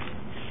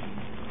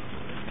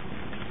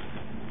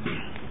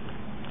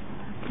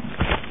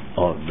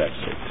 Oh,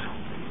 that's it.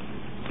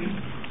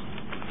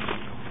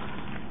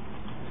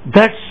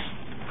 That's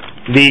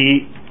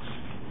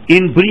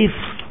in brief,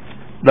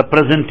 the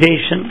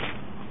presentation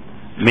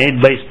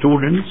made by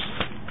students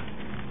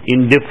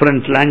in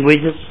different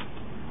languages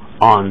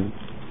on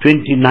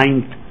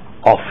 29th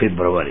of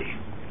February.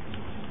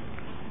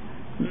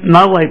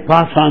 Now I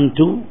pass on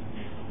to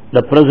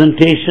the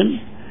presentation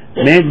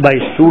made by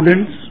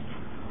students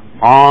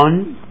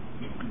on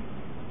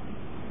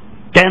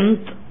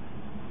 10th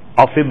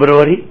of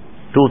February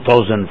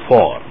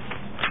 2004.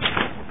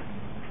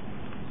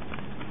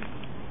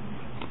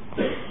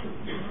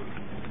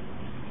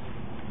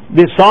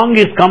 The song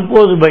is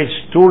composed by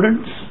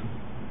students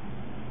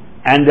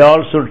and they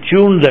also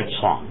tuned that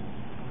song.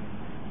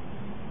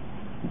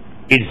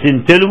 It's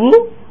in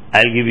Telugu.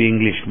 I'll give you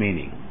English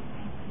meaning.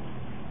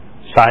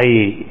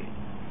 Sai,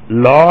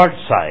 Lord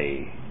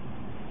Sai,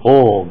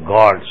 O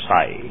God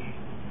Sai,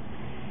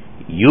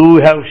 you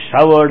have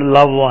showered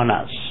love on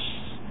us.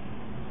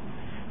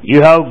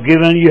 You have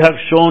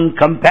shown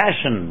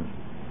compassion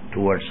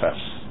towards us.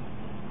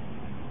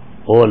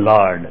 O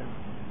Lord,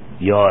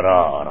 you are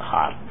our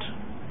heart.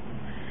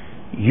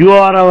 You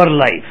are our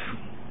life.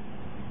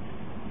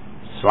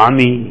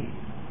 Swami,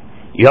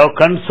 you have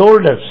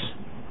consoled us.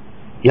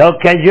 You have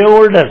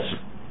cajoled us.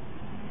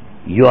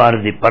 You are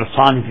the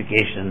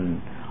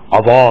personification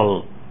of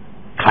all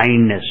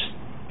kindness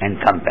and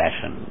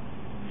compassion.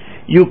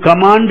 You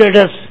commanded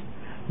us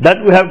that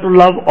we have to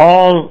love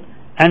all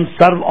and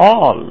serve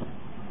all.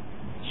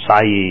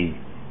 Sai,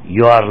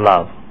 you are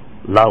love.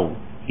 Love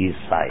is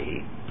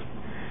Sai.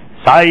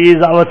 Sai is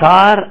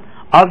avatar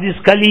of this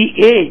Kali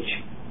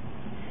age.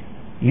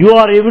 You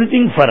are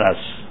everything for us.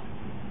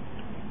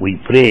 We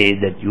pray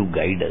that you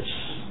guide us.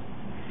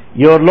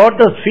 Your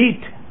lotus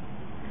feet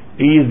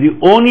is the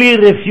only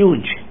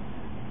refuge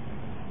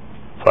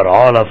for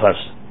all of us,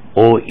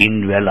 O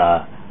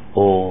Indweller,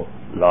 O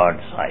Lord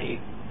Sai.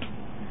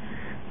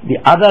 The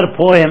other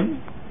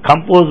poem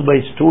composed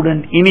by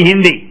student in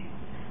Hindi,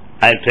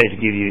 I'll try to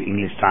give you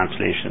English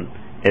translation,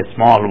 a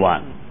small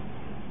one.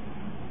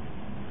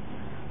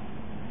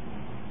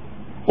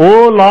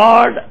 O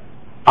Lord,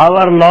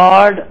 our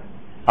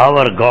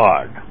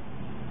God,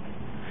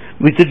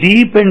 with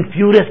deep and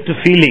purest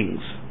feelings,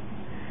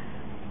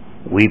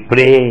 we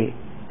pray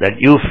that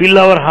you fill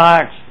our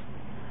hearts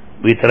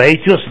with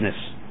righteousness.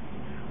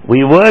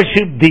 We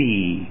worship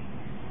Thee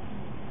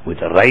with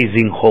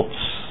rising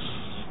hopes.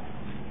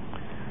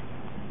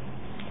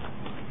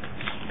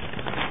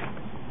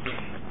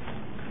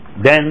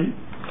 Then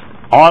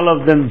all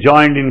of them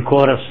joined in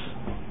chorus,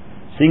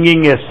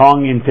 singing a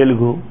song in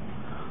Telugu,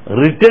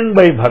 written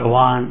by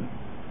Bhagavan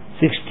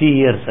 60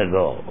 years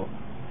ago.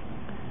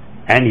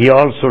 And he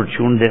also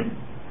tuned them.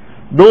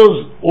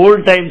 Those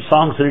old-time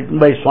songs written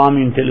by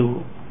Swami in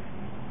Telugu,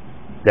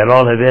 they're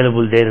all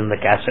available there in the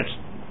cassettes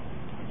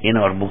in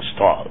our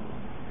bookstall.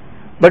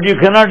 But you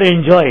cannot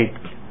enjoy it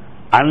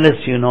unless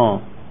you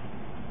know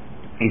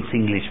its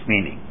English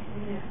meaning.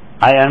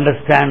 I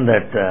understand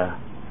that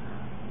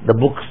the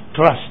book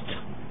Trust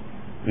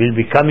will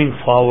be coming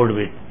forward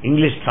with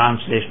English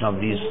translation of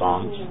these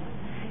songs,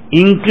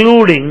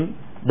 including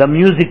the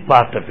music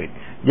part of it.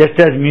 Just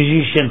as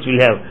musicians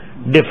will have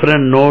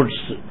different notes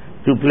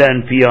to play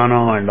on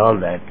piano and all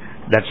that,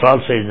 that's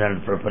also in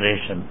the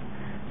preparation.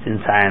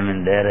 Since I am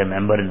a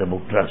member in the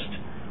book trust,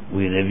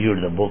 we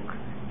reviewed the book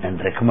and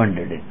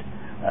recommended it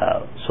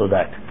so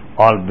that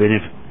all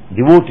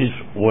devotees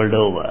world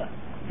over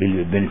will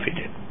be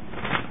benefited.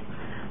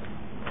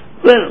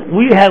 Well,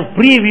 we have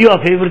preview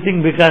of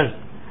everything because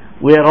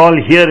we are all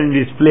here in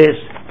this place.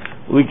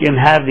 We can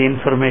have the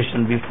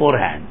information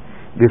beforehand,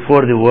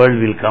 before the world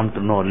will come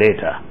to know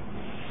later.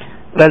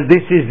 Well,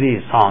 this is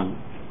the song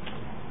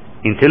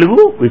in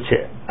Telugu, which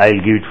I'll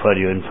give it for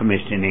your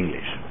information in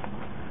English.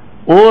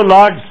 O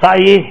Lord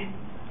Sai,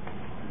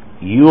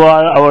 you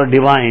are our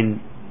divine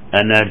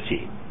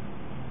energy.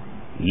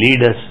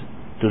 Lead us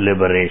to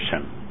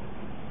liberation.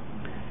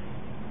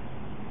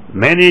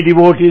 Many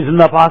devotees in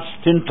the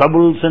past, in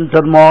troubles and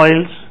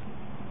turmoils,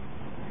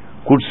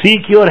 could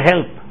seek your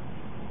help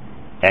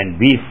and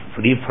be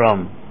free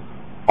from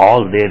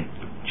all their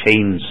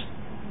chains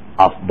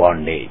of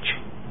bondage.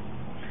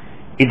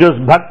 It was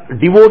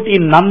devotee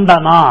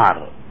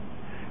Nandanar,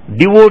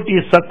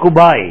 devotee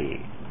Sakubai,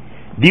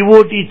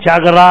 devotee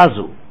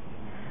Chagarazu.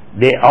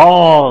 They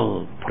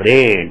all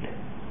prayed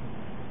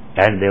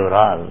and they were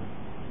all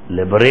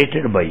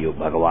liberated by you,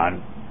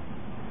 Bhagavan.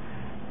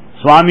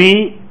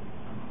 Swami,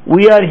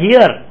 we are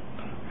here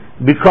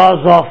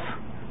because of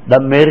the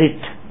merit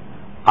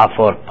of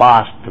our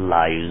past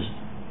lives.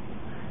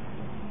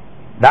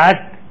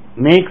 That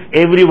makes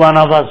every one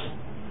of us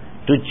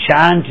to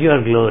chant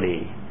your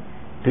glory,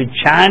 to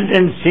chant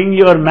and sing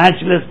your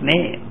matchless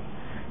name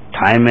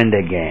time and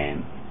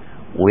again.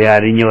 We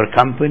are in your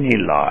company,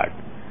 Lord.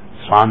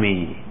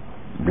 Swami,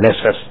 bless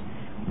us,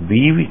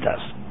 be with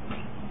us.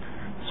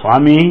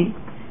 Swami,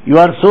 you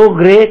are so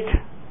great,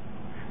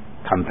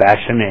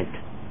 compassionate,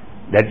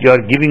 that you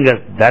are giving us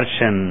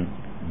darshan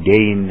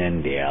day in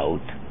and day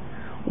out.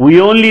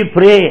 We only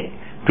pray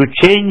to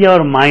change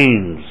our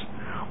minds.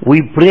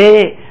 We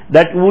pray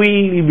that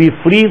we be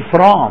free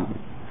from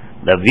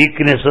the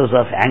weaknesses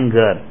of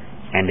anger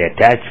and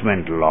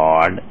attachment,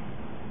 Lord.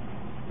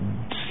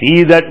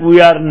 See that we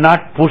are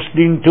not pushed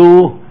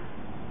into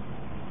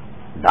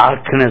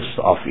darkness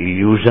of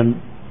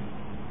illusion.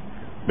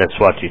 That's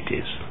what it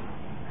is.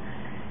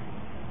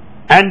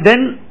 And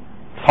then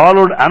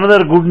followed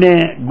another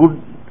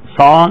good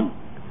song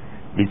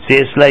which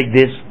says like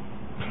this: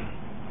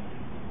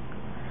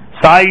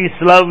 Sai's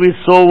love is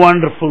so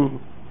wonderful,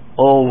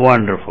 oh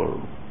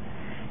wonderful.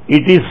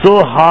 It is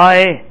so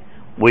high,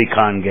 we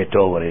can't get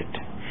over it.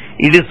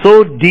 It is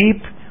so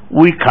deep,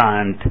 we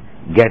can't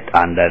get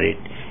under it.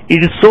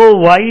 It is so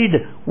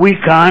wide, we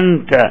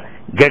can't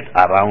get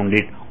around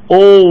it.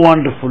 Oh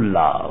wonderful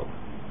love.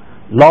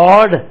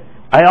 Lord,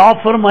 I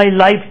offer my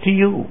life to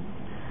you.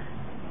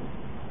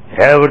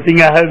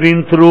 Everything I have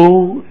been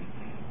through,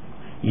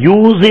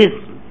 use it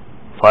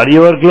for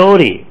your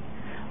glory.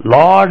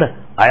 Lord,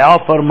 I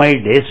offer my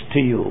days to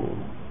you,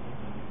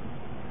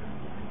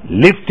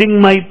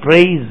 lifting my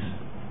praise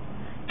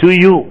to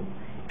you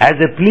as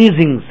a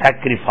pleasing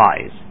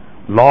sacrifice.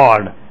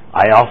 Lord,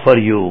 I offer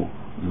you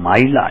my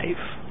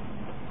life.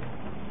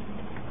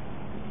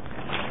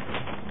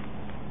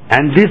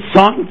 And this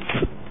song,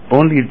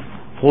 only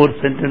 4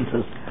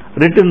 sentences,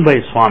 written by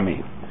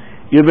Swami.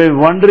 You may be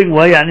wondering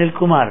why Anil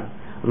Kumar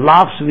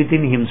laughs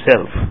within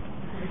himself.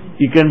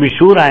 You can be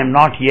sure I am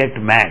not yet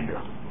mad.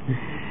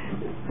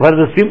 For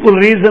the simple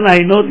reason I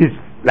know this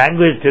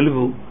language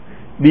Telugu,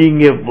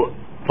 being a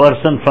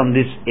person from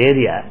this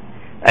area,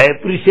 I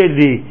appreciate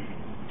the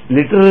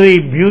literary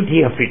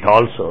beauty of it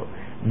also,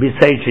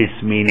 besides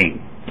its meaning.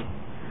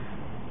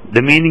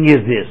 The meaning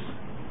is this: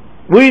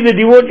 we the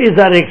devotees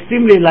are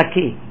extremely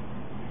lucky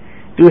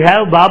to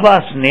have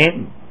Baba's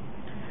name,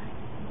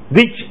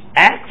 which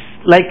acts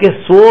like a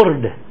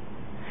sword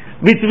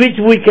with which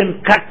we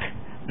can cut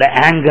the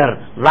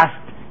anger,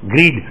 lust,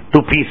 greed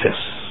to pieces.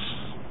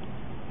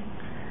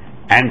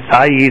 And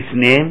Sai's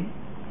name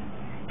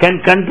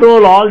can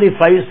control all the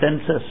 5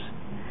 senses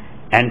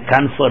and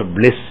confer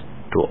bliss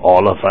to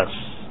all of us.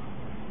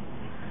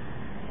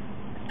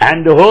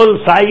 And the whole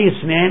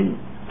Sai's name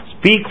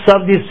speaks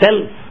of the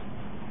self,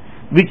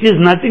 which is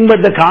nothing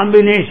but the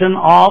combination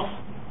of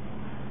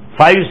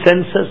 5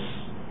 senses,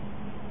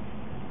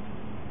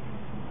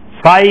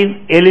 5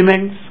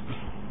 elements,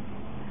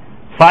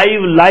 5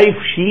 life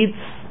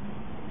sheaths,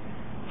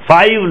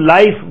 5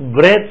 life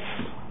breaths,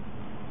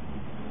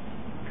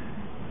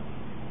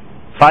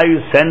 5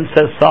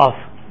 senses of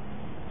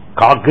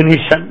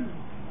cognition,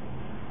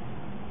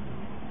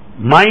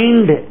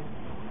 mind,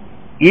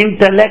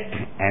 intellect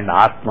and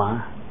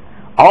Atma.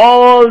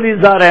 All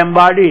these are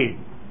embodied,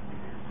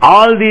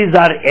 all these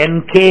are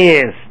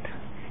encased,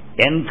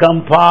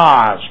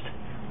 encompassed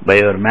by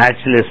your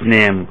matchless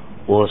name,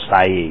 O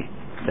Sai.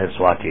 That's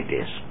what it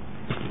is.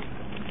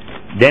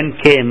 Then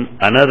came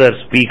another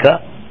speaker.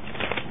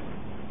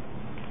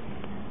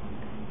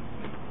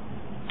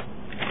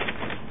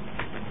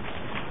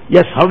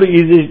 Yes, how do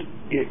you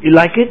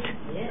like it?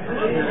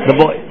 Yeah. The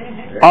boy,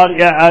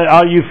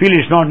 or you feel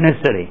it's not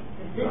necessary?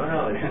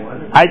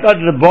 I thought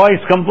the boys'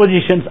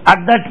 compositions at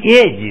that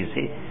age, you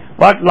see,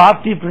 what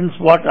lofty principles,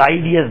 what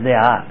ideas they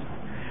are.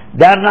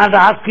 They are not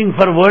asking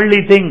for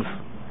worldly things.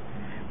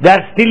 They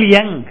are still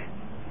young.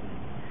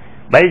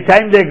 By the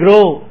time they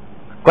grow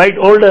quite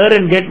older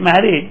and get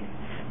married,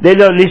 they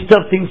have a list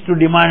of things to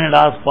demand and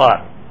ask for.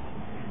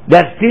 They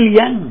are still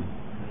young.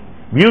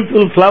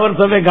 Beautiful flowers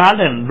of a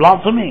garden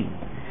blossoming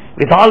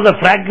with all the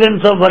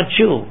fragrance of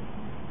virtue,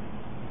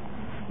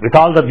 with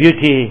all the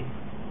beauty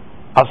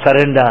of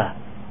surrender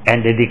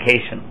and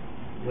dedication.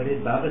 What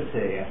did Baba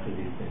say after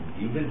these things?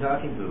 You've been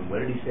talking to him. What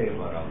did he say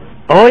about all this?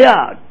 Oh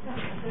yeah.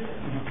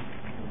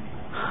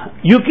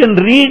 You can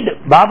read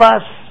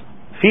Baba's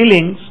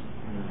feelings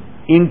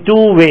in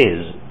 2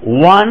 ways.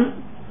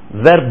 One,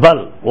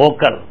 verbal,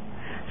 vocal.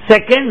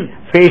 Second,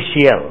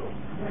 facial,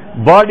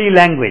 body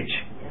language.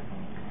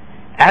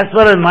 As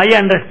far as my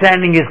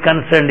understanding is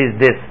concerned is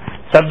this,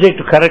 subject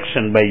to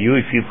correction by you.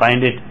 If you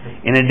find it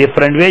in a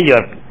different way, you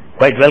are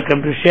quite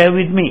welcome to share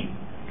with me.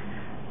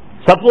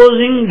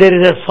 Supposing there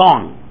is a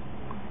song,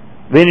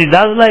 when it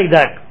does like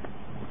that,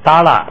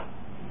 tala,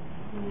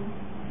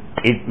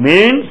 it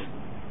means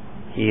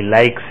he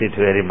likes it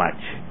very much.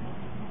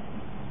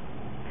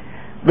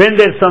 When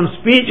there is some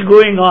speech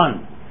going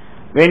on,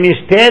 when he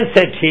stares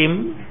at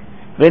him,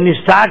 when he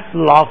starts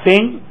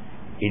laughing,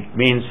 it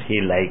means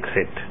he likes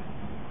it.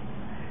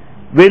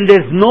 When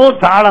there is no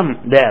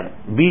talam there,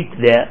 beat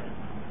there,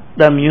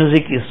 the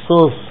music is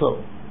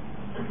so-so.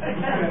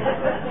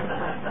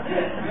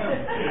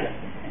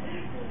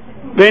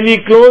 When he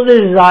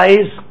closes his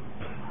eyes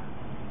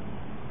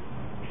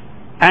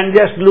and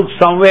just looks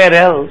somewhere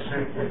else,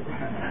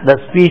 the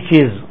speech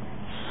is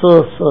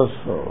so.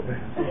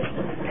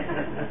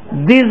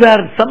 These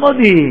are some of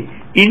the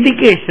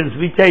indications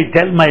which I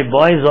tell my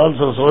boys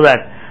also so that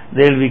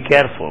they will be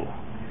careful.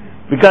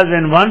 Because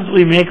when once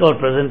we make our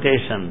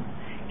presentation,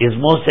 it is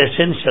most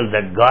essential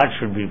that God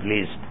should be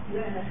pleased.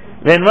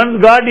 When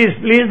once God is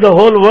pleased, the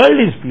whole world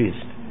is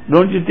pleased.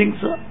 Don't you think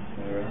so?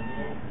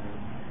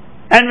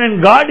 And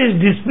when God is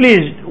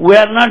displeased, we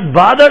are not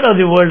bothered of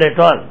the world at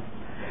all.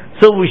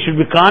 So we should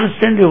be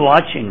constantly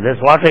watching.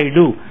 That's what I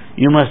do.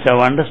 You must have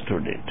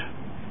understood it.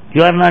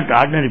 You are not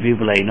ordinary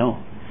people, I know.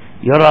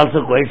 You are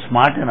also quite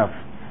smart enough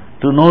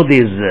to know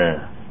these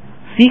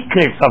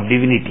secrets of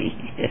divinity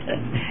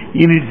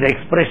in its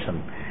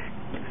expression.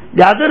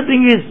 The other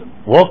thing is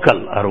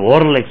vocal or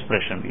oral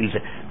expression. You'll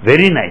say,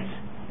 very nice.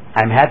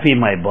 I'm happy,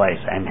 my boys.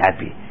 I'm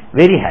happy.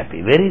 Very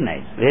happy. Very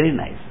nice. Very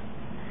nice.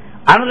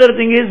 Another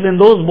thing is, when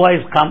those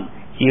boys come,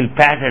 he will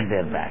pat at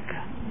their back.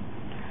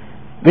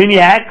 When he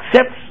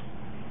accepts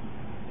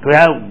to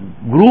have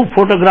group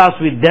photographs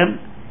with them,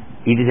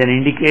 it is an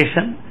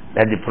indication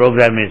that the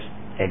program is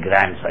a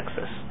grand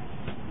success.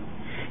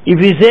 If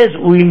he says,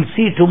 we will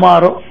see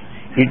tomorrow,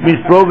 it means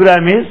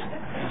program is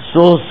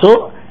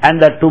so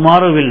and that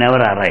tomorrow will never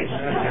arise.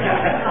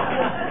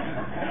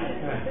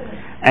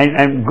 And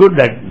I'm good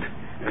that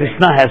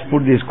Krishna has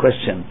put this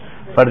question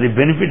for the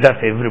benefit of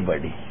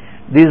everybody.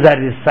 These are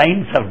the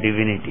signs of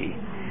divinity.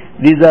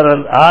 These are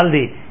all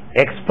the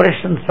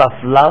expressions of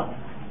love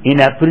in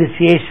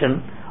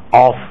appreciation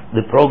of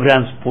the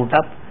programs put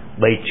up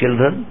by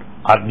children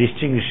or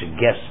distinguished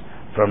guests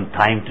from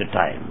time to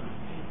time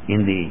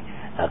in the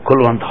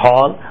Kulwant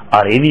Hall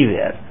or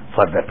anywhere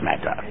for that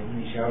matter.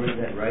 And he showers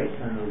that rice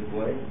on those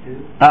boys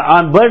too?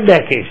 On birthday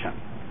occasion.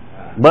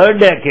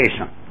 Birthday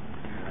occasion.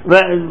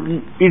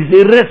 Well, it's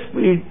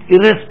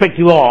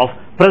irrespective of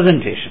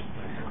presentation.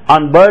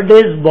 On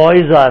birthdays,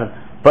 boys are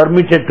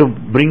permitted to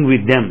bring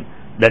with them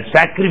that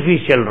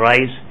sacrificial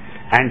rice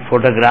and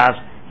photographs.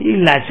 He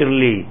will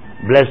naturally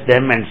bless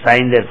them and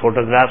sign their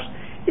photographs.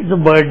 It's the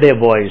birthday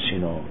boys, you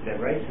know.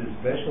 That rice is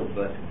special,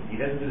 but he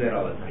doesn't do that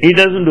all the time. He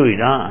doesn't do it,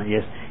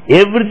 yes.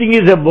 Everything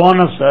is a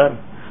bonus, sir.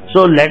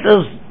 So let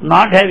us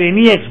not have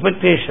any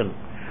expectation.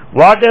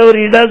 Whatever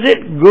he does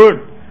it,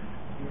 good.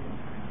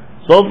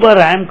 So far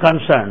I am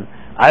concerned,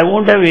 I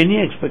won't have any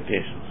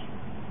expectations.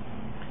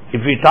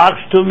 If he talks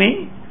to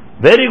me,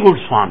 very good,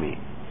 Swami.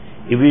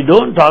 If he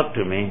don't talk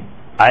to me,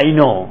 I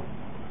know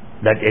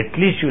that at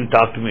least you will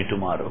talk to me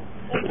tomorrow.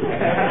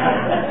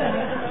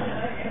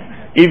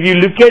 If you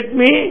look at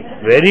me,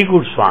 very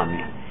good,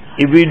 Swami.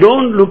 If you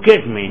don't look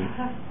at me,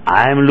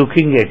 I am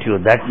looking at you.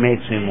 That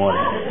makes me more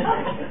happy.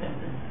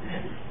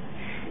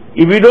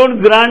 If you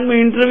don't grant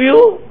me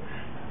interview,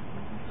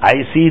 I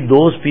see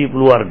those people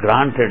who are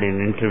granted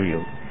in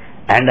interview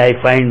and I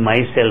find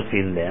myself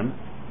in them.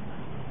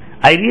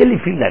 I really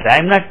feel that. I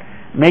am not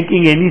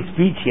making any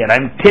speech here. I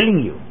am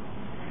telling you.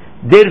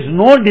 There is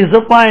no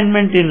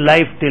disappointment in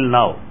life till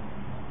now.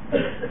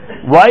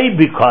 Why?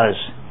 Because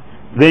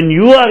when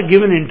you are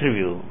given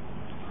interview,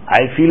 I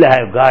feel I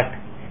have got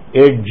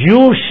a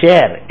due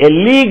share, a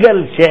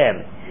legal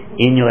share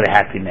in your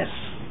happiness.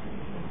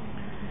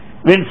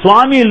 When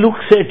Swami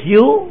looks at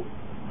you,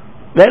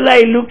 well,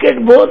 I look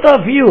at both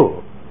of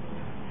you.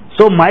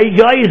 So my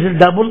joy is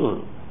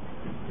double.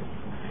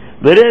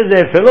 Whereas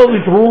a fellow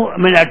with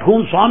whom, at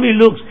whom Swami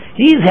looks,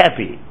 he is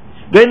happy.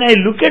 When I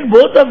look at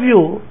both of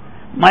you,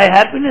 my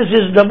happiness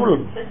is double.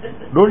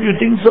 Don't you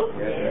think so?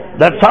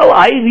 That's how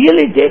I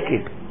really take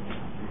it.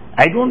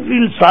 I don't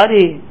feel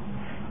sorry.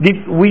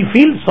 We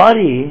feel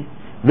sorry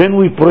when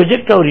we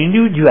project our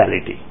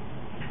individuality.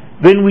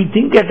 When we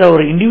think at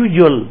our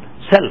individual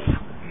self.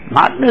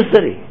 Not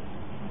necessary.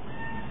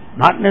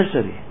 Not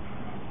necessary.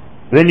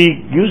 When he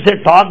gives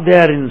a talk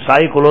there in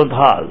Sai Kulot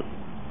Hall,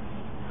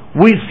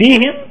 we see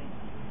him,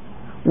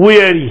 we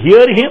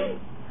hear him,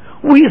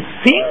 we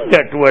sing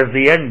towards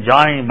the end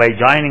by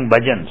joining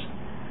bhajans.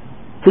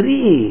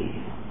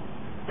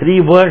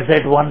 Three words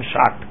at one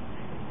shot.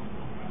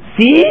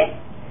 See,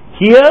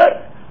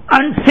 hear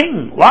and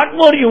sing. What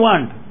more you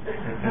want?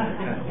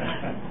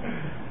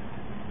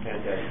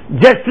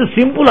 Just a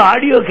simple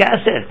audio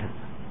cassette.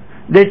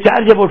 They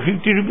charge about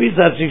 50 rupees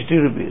or 60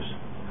 rupees.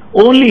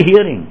 Only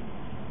hearing.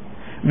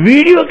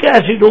 Video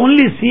cassette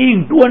only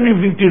seeing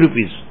 250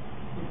 rupees.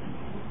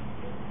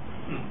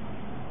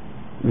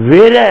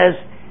 Whereas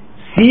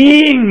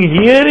seeing,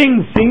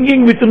 hearing,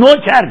 singing with no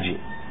charge.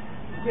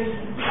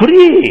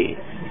 Free.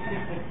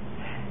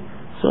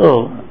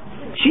 So,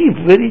 cheap,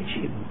 very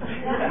cheap.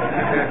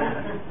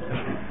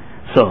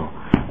 So,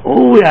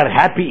 we are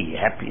happy,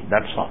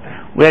 that's all.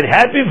 We are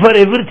happy for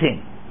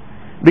everything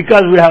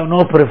because we have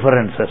no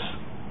preferences.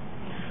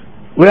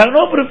 We have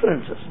no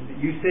preferences.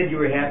 You said you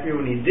were happier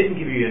when he didn't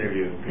give you an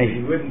interview because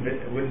he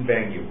wouldn't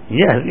bang you.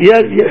 Yes.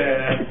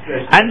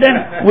 And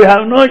then we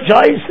have no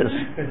choices.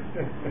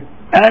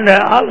 And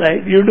all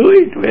right, you do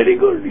it, very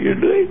good, you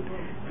do it.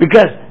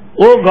 Because,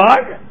 oh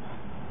God,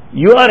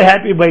 you are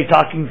happy by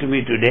talking to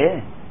me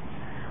today.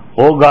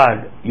 Oh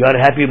God, you are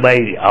happy by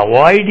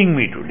avoiding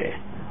me today.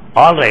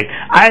 All right,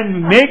 I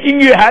am making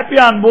you happy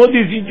on both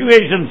these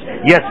situations.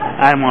 Yes,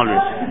 I am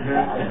always.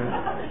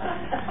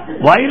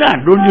 Why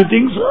not? Don't you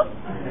think so?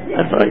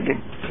 That's all I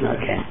think.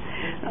 Okay.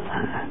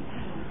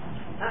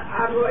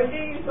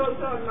 Avoiding is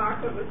also a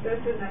mark of a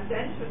certain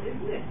attention,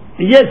 isn't it?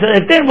 Yes,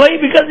 why?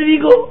 Because of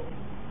ego.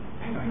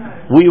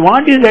 We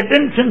want his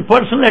attention,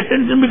 personal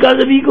attention,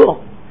 because of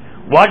ego.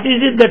 What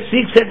is it that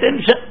seeks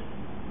attention?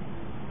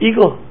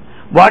 Ego.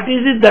 What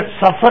is it that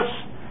suffers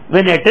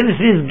when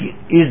attention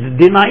is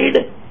denied?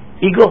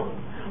 Ego.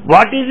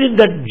 What is it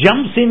that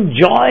jumps in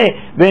joy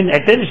when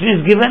attention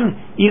is given?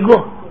 Ego.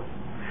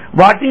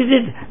 What is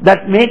it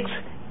that makes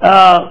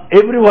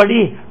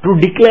everybody to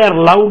declare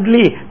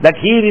loudly that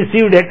he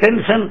received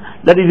attention,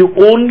 that is the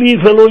only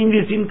fellow in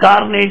this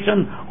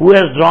incarnation who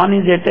has drawn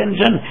his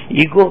attention?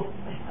 Ego.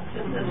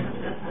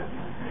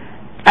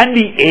 And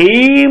the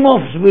aim of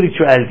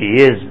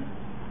spirituality is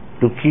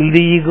to kill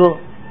the ego.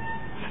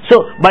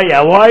 So, by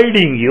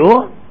avoiding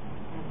you,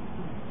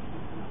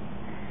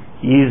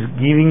 he is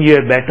giving you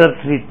a better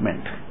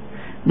treatment.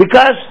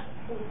 Because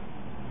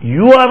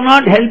you are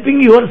not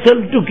helping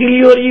yourself to kill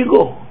your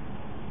ego.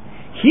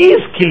 He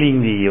is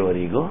killing your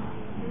ego.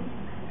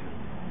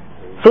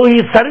 So he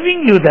is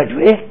serving you that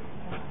way.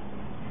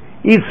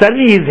 He is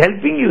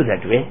helping you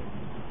that way.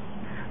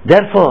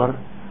 Therefore,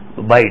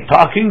 by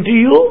talking to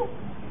you,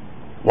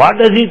 what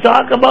does he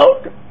talk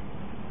about?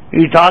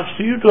 He talks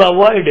to you to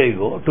avoid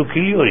ego, to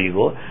kill your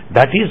ego.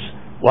 That is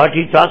what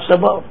he talks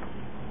about.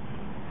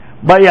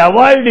 By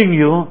avoiding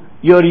you,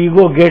 your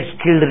ego gets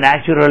killed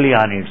naturally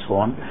on its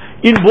own.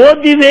 In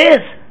both the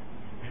ways,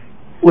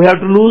 we have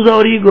to lose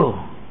our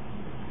ego.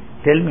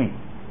 Tell me.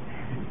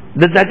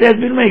 That has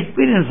been my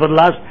experience for the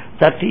last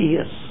 30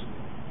 years.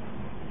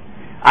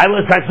 I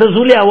was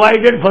successfully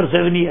avoided for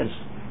 7 years.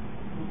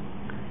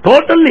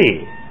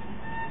 Totally.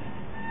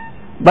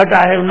 But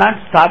I have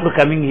not stopped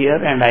coming here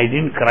and I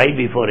didn't cry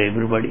before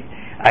everybody.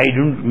 I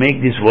didn't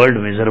make this world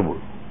miserable.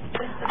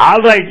 All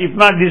right, if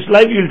not this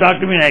life, you will talk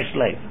to me next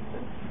life.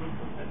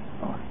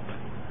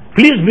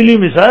 Please believe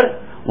me, sir.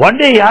 One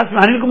day he asked me,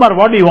 Anil Kumar,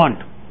 what do you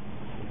want?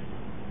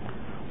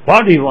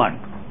 What do you want?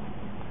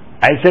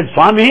 I said,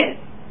 Swami,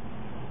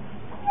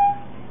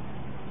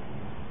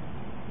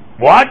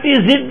 what is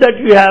it that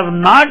you have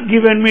not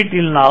given me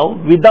till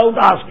now without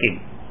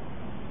asking?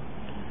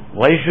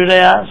 Why should I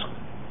ask?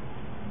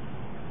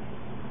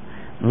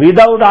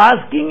 Without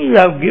asking, you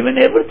have given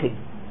everything.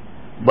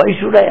 Why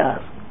should I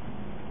ask?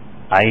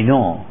 I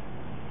know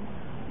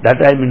that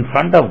I am in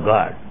front of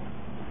God,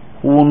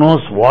 who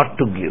knows what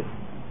to give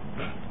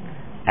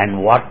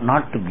and what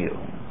not to give,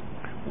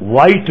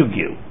 why to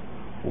give,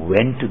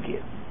 when to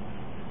give.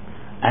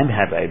 I am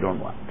happy, I don't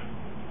want.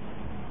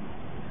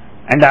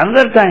 And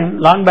another time,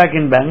 long back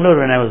in Bangalore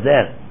when I was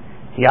there,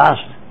 he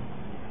asked,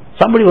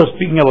 somebody was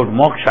speaking about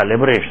moksha,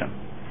 liberation.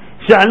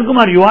 He said, Anil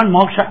Kumar, you want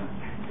moksha?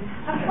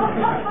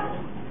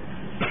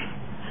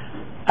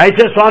 I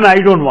said, Swami, I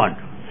don't want.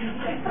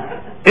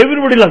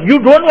 Everybody laughed. You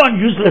don't want,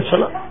 useless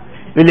fellow.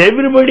 Will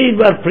everybody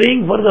were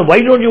praying for the,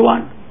 why don't you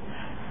want?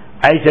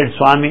 I said,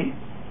 Swami,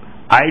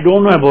 I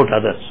don't know about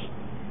others.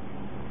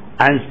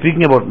 I am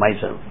speaking about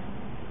myself.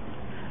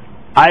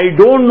 I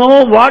don't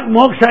know what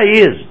moksha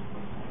is,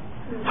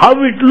 how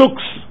it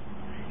looks.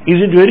 Is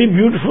it very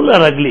beautiful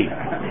or ugly?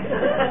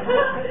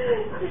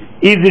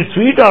 Is it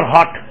sweet or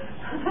hot?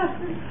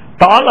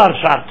 Tall or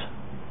short?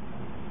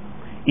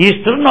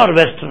 Eastern or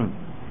western?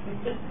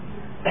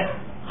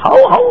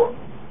 How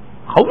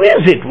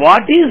is it?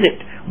 What is it?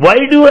 Why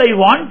do I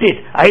want it?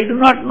 I do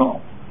not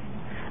know.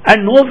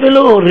 And no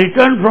fellow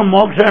returned from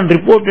moksha and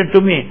reported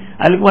to me,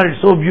 Anil Kumar,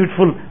 it's so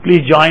beautiful,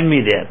 please join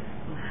me there.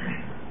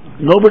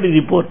 Nobody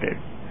reported.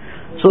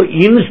 So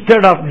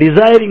instead of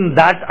desiring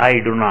that I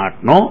do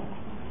not know,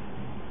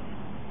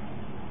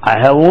 I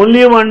have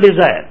only one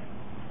desire,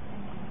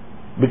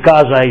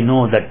 because I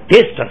know the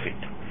taste of it.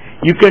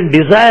 You can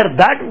desire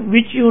that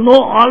which you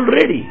know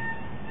already.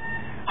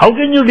 How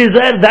can you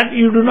desire that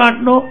you do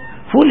not know?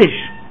 Foolish.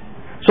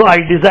 So I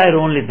desire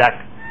only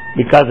that,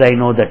 because I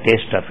know the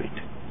taste of it.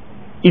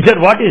 He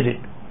said, what is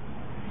it?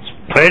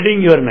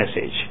 Spreading your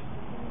message.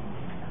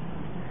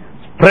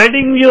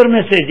 Spreading your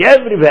message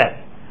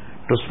everywhere,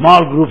 to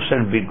small groups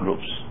and big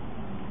groups,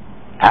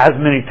 as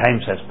many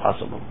times as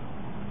possible,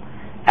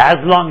 as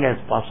long as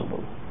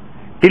possible,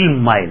 till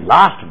my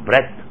last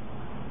breath,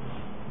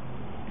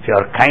 if you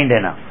are kind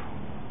enough,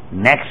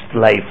 next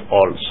life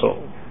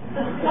also.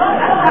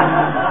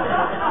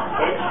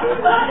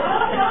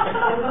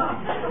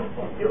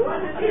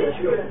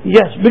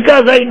 Yes,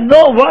 because I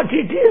know what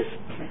it is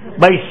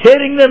by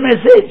sharing the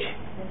message.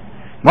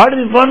 What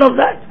is the fun of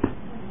that?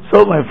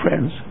 So, my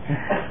friends,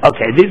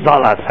 okay, this is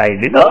all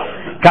aside,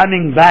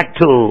 coming back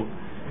to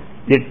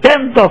the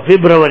 10th of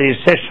February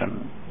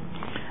session,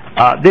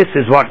 this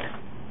is what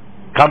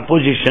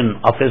composition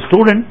of a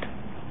student.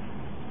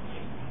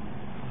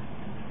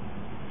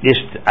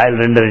 Just I'll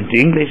render into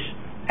English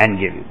and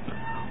give you.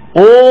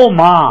 Oh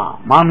Ma,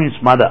 Ma means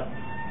mother.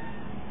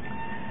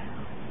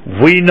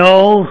 We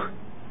know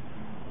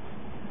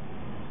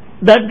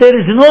that there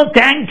is no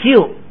thank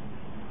you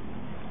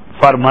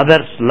for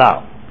mother's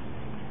love.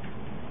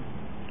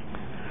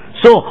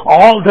 So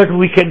all that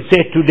we can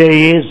say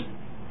today is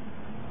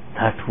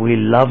that we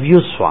love you,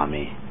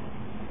 Swami.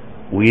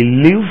 We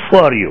live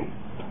for you.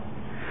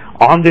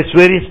 On this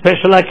very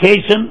special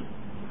occasion,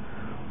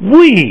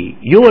 we,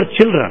 your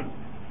children,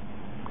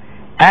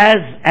 as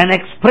an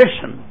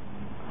expression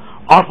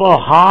of a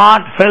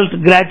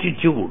heartfelt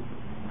gratitude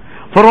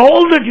for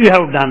all that you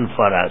have done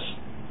for us,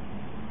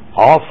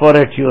 offer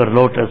at your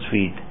lotus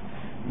feet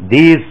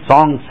these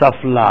songs of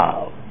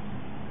love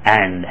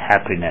and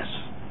happiness.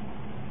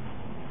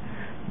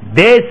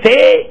 They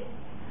say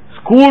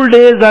school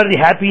days are the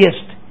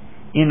happiest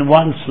in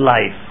one's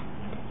life.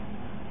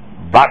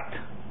 But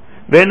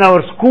when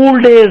our school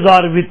days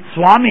are with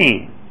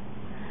Swami,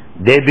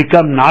 they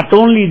become not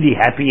only the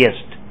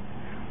happiest,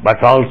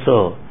 but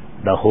also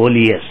the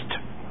holiest.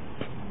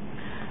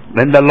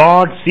 When the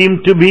Lord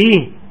seemed to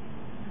be,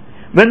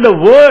 when the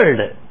world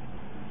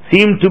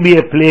seemed to be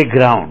a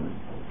playground,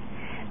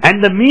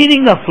 and the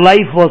meaning of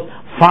life was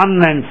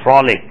fun and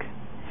frolic,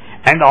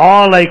 and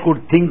all I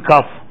could think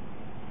of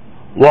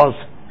was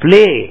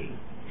play,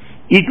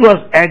 it was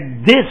at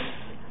this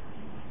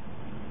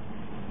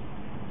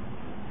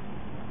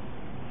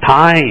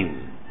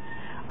time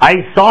I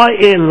saw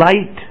a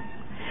light,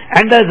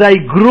 and as I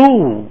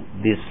grew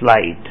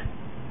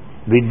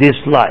with this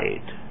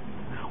light,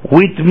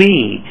 with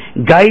me,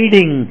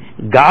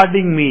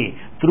 guarding me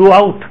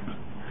throughout.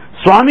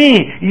 Swami,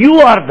 you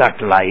are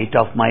that light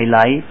of my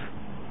life.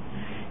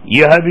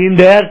 You have been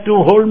there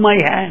to hold my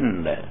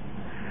hand,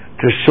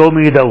 to show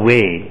me the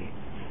way,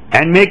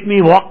 and make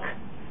me walk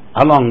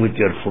along with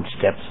your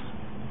footsteps.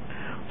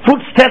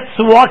 Footsteps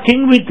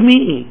walking with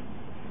me.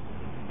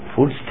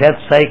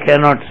 Footsteps I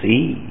cannot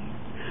see.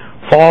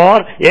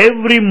 For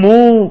every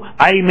move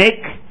I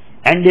make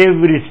and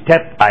every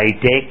step I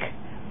take,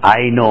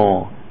 I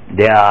know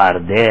they are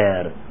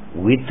there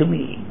with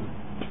me.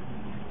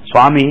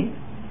 Swami,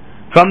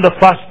 from the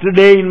first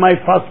day in my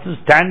first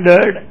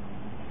standard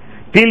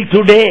till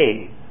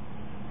today,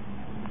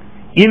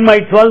 in my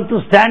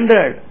 12th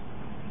standard,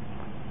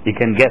 you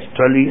can guess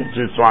 12 years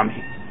with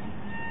Swami,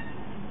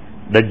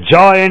 the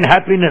joy and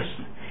happiness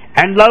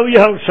and love you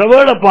have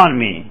showered upon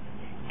me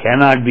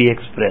cannot be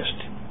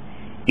expressed.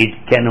 It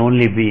can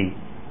only be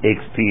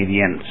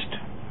experienced.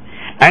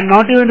 And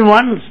not even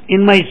once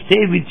in my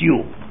stay with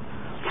you,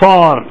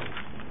 for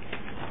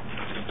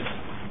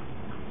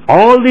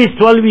all these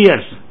 12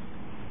 years,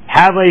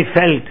 have I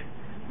felt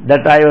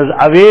that I was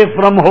away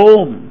from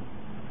home,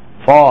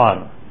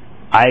 for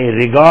I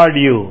regard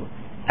you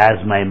as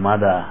my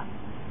mother,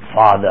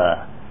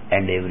 father,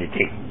 and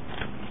everything.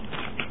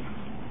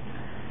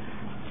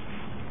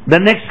 The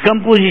next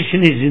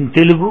composition is in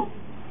Telugu.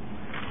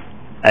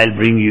 I'll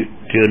bring you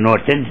to your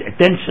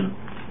attention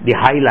the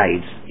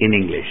highlights in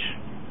English.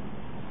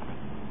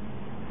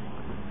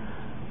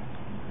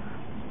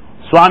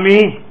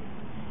 Swami,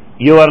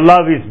 your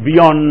love is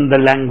beyond the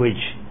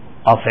language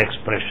of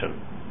expression.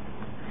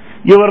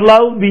 Your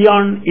love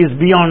is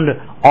beyond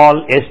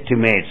all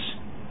estimates,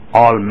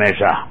 all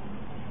measure.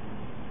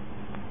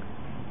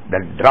 The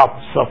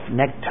drops of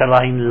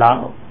nectarine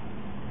love,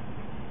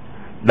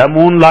 the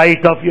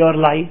moonlight of your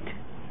light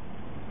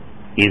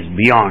is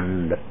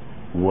beyond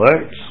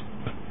words.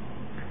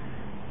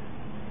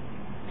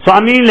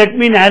 Swami, let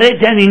me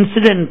narrate an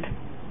incident.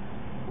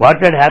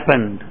 What had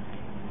happened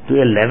to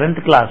a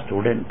 11th class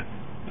student?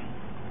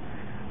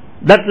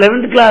 That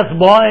 11th class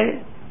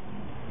boy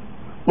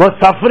was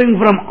suffering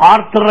from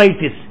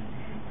arthritis,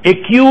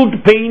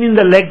 acute pain in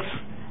the legs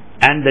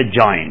and the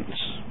joints.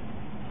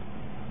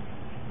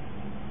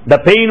 The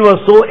pain was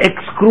so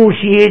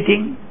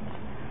excruciating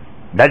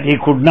that he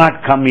could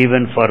not come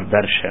even for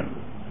darshan.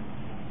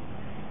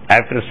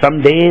 After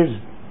some days,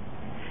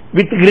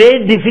 with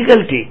great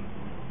difficulty,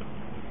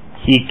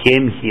 he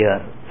came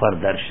here for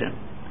darshan.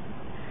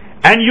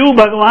 And you,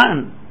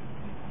 Bhagavan,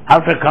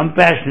 after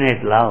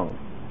compassionate love,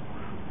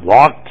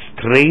 walked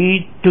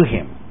straight to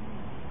him.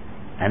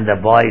 And the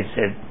boy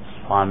said,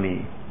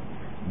 Swami,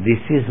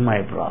 this is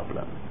my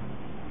problem.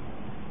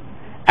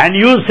 And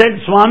you said,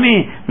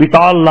 Swami, with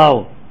all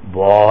love,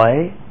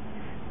 boy,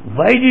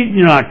 why did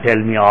you not tell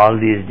me all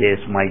these days,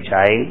 my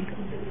child?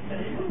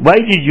 Why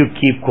did you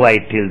keep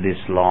quiet till this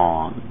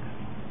long?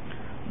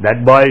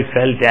 That boy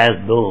felt as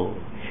though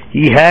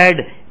he had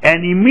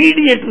an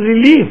immediate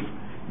relief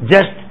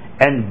just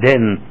and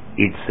then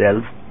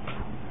itself.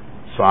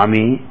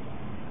 Swami,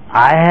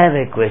 I have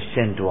a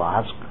question to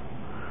ask.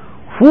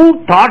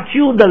 Who taught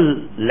you the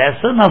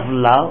lesson of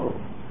love?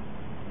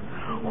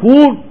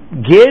 Who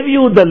gave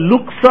you the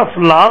looks of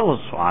love,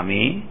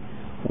 Swami?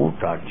 Who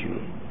taught you?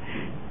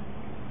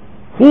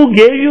 Who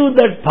gave you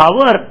that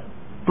power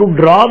to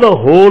draw the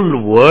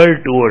whole world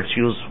towards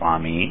you,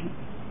 Swami?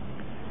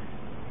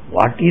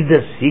 What is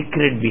the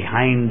secret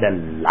behind the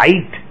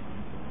light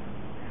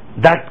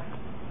that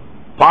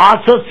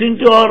passes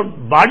into our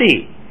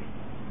body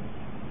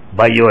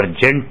by your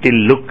gentle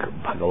look,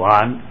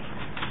 Bhagavan?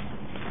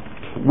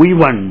 We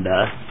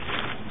wonder.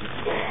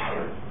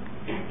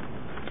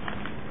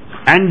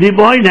 And the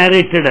boy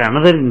narrated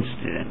another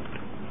incident.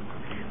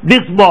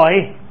 This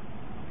boy,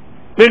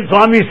 when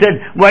Swami said,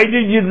 why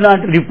did you not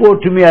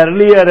report to me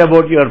earlier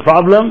about your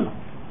problem?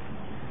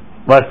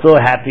 Was so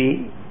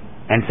happy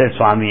and said,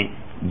 Swami,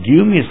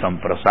 give me some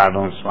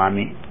prasadam,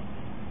 Swami.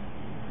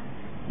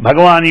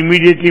 Bhagavan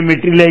immediately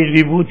materialized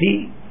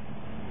vibhuti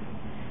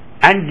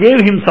and gave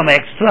him some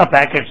extra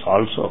packets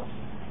also.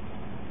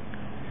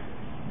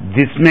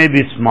 This may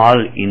be small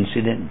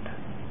incident,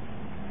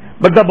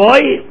 but the boy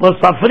was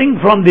suffering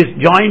from this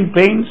joint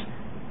pains,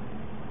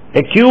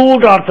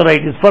 acute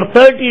arthritis for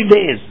 30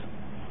 days.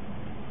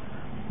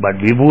 But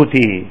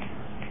vibhuti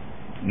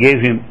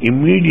gave him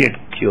immediate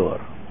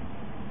cure.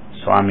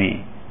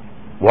 Swami,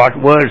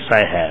 what words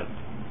I have?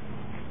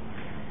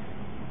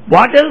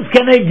 What else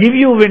can I give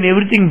you when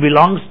everything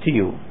belongs to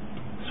you,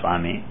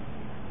 Swami?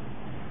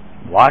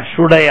 What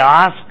should I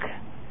ask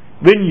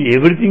when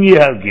everything you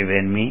have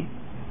given me?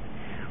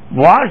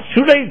 What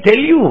should I tell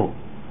you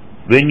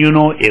when you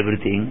know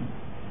everything?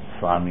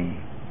 Swami,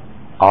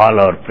 all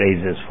our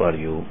praises for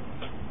you.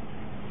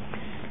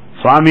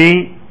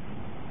 Swami,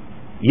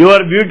 your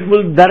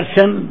beautiful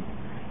darshan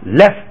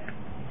left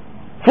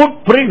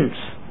footprints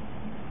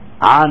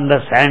on the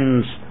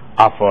sands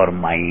of our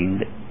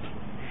mind.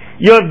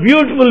 Your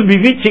beautiful,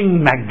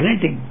 bewitching,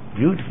 magnetic,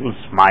 beautiful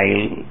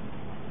smile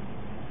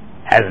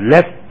has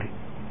left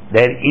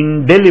their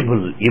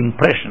indelible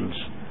impressions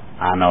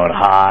on our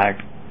heart.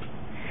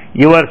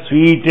 Your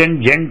sweet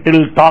and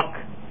gentle talk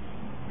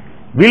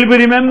will be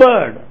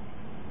remembered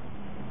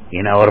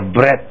in our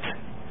breath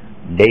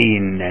day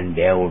in and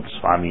day out,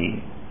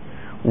 Swami.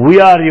 We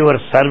are your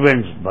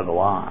servants,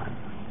 Bhagavan.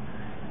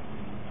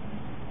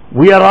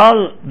 We are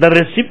all the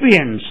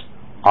recipients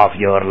of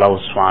your love,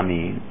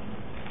 Swami.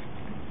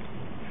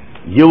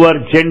 Your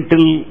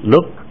gentle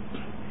look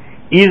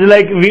is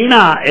like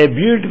veena, a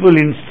beautiful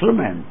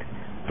instrument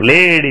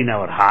played in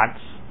our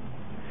hearts.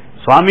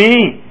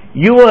 Swami,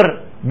 your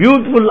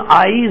beautiful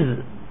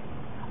eyes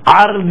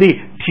are the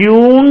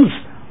tunes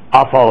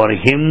of our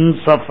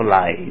hymns of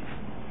life.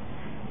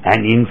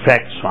 And in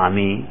fact,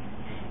 Swami,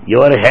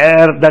 your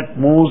hair that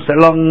moves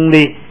along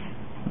the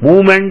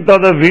movement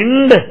of the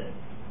wind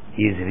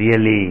is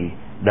really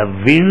the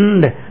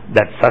wind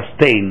that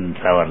sustains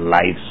our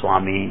life,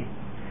 Swami.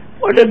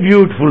 What a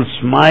beautiful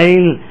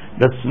smile.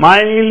 The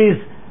smile is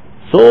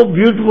so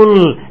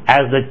beautiful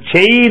as the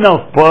chain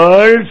of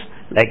pearls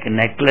like a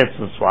necklace,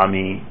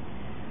 Swami.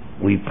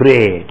 We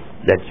pray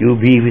that you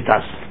be with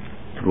us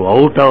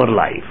throughout our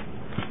life.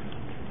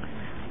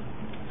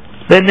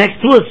 The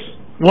next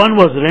one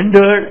was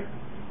rendered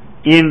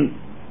in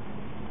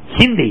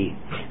Hindi,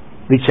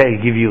 which I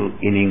give you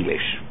in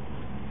English.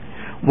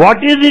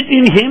 What is it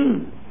in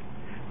him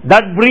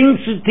that brings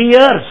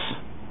tears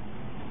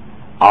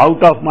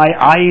out of my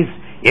eyes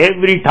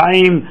every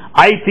time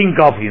I think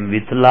of him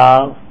with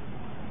love?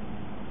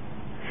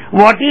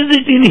 What is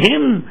it in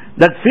him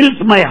that fills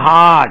my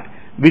heart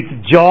with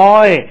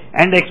joy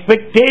and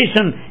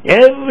expectation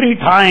every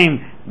time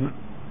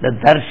the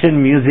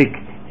darshan music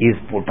is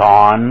put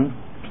on?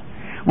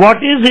 What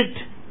is it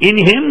in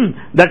him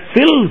that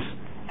fills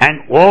and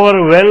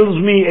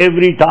overwhelms me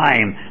every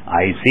time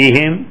I see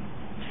him?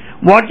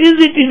 What is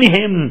it in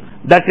him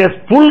that has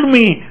pulled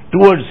me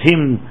towards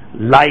him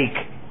like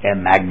a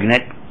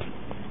magnet?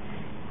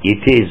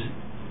 It is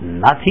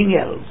nothing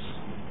else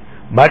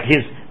but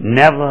his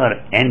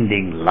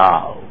never-ending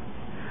love.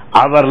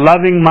 Our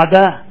loving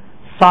mother,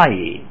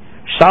 SAI,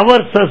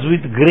 showers us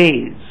with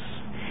grace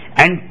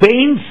and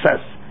paints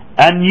us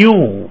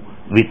anew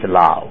with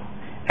love.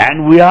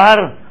 And we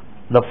are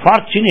the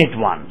fortunate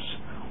ones.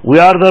 We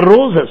are the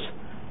roses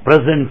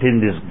present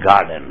in this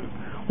garden.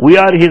 We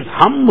are his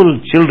humble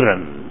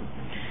children.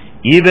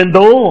 Even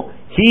though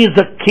he is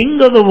the king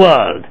of the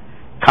world,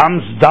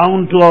 comes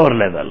down to our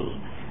level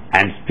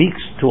and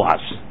speaks to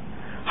us.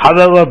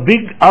 However big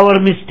our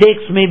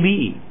mistakes may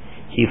be,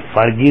 he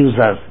forgives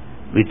us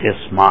with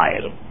a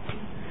smile.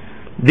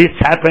 This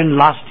happened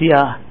last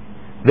year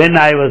when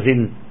I was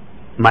in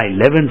my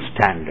 11th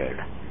standard.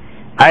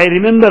 I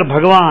remember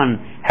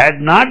Bhagavan had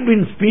not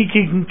been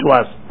speaking to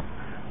us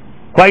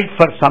quite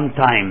for some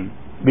time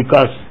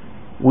because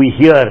we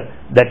hear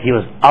that he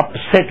was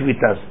upset with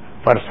us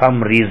for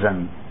some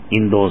reason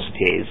in those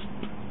days.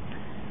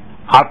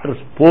 After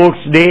sports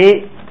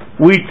day,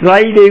 we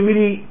tried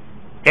every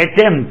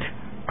attempt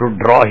to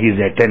draw his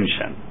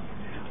attention.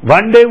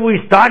 One day we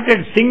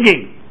started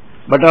singing,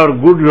 but our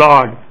good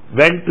Lord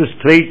went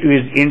straight to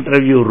his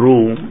interview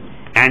room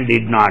and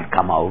did not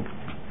come out.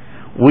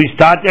 We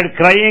started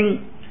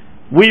crying.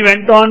 We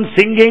went on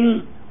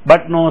singing,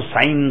 but no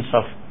signs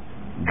of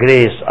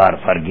grace or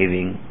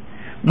forgiving.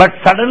 But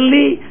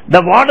suddenly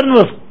the warden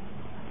was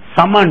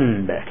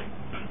summoned.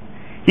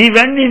 He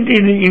went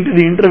into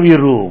the interview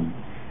room,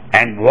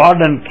 and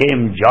warden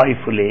came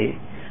joyfully,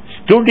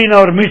 stood in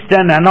our midst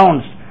and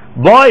announced,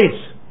 "Boys,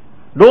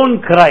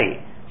 don't cry.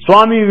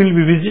 Swami will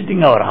be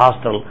visiting our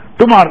hostel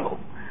tomorrow."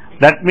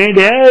 That made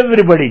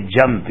everybody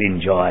jump in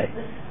joy,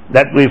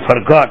 that we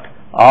forgot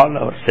all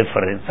our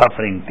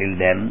suffering till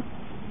then.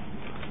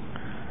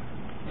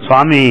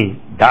 Swami,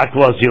 that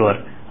was your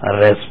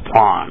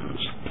response.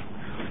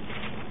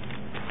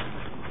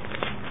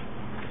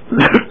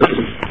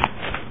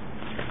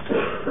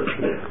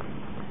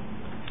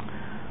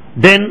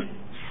 Then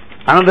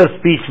another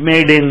speech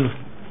made in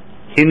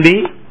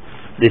Hindi.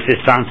 This is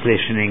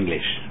translation in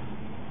English.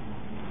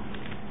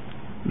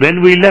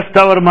 When we left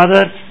our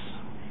mother's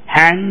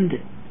hand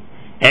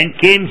and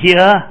came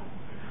here,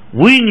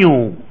 we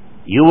knew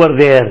you were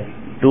there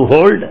to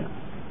hold.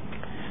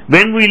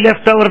 When we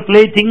left our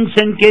playthings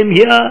and came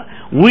here,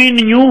 we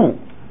knew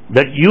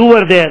that you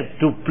were there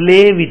to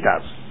play with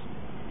us.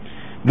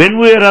 When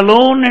we were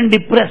alone and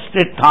depressed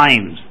at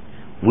times,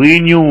 we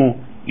knew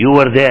you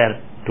were there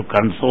to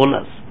console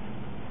us.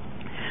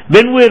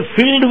 When we were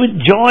filled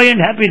with joy and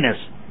happiness,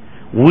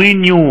 we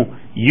knew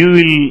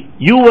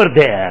you were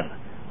there,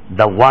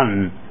 the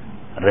one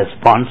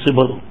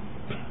responsible.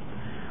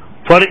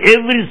 For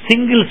every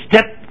single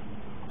step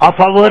of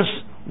ours,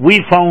 we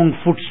found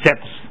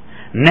footsteps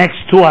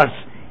next to us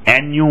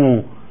and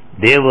knew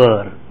they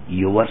were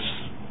yours.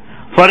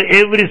 For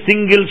every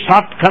single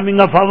shortcoming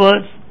of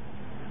ours,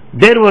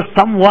 there was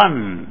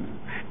someone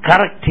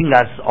correcting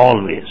us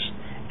always,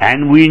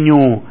 and we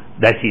knew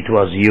that it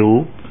was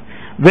you.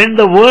 When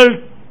the world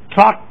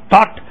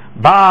thought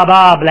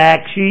Baba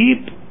black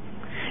sheep,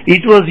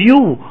 it was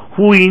you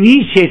who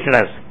initiated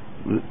us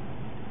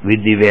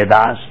with the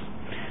Vedas.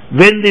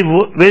 When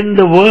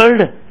the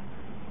world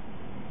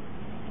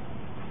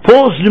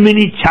posed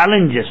many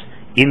challenges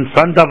in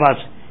front of us,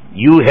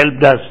 you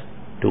helped us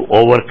to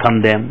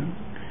overcome them.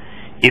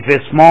 If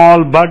a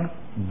small bud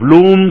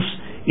blooms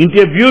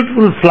into a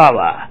beautiful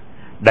flower,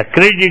 the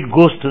credit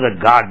goes to the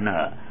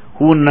gardener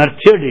who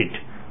nurtured it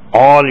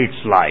all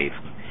its life.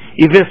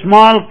 If a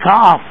small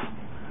calf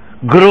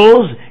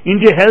grows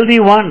into a healthy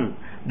one,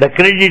 the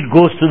credit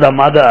goes to the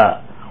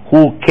mother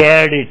who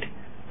cared it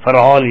for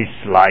all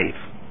its life.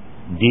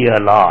 Dear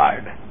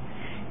Lord,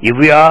 if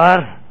we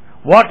are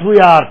what we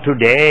are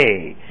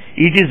today,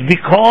 it is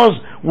because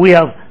we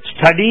have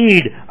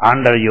studied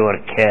under your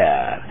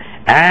care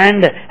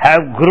and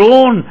have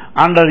grown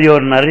under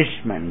your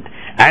nourishment,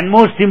 and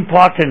most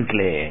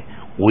importantly,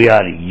 we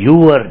are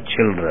your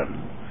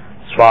children.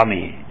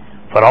 Swami,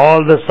 for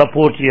all the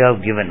support you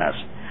have given us,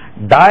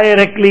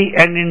 directly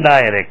and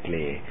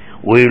indirectly,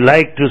 we would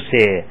like to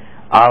say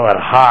our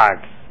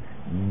hearts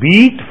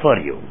beat for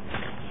you.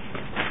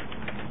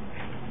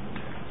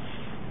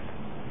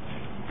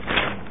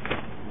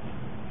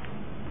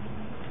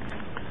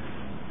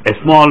 A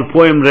small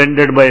poem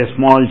rendered by a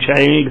small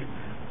child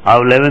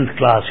of 11th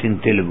class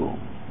in Telugu.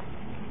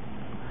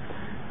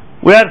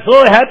 We are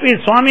so happy,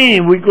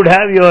 Swami, we could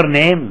have your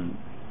name.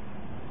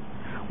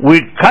 We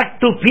cut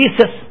to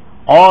pieces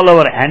all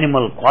our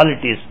animal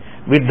qualities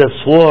with the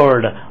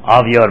sword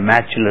of your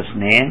matchless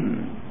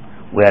name.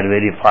 We are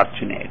very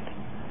fortunate.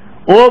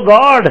 Oh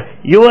God,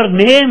 your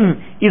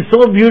name is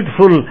so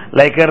beautiful,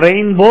 like a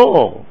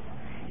rainbow.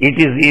 It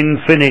is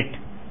infinite.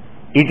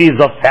 It is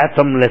of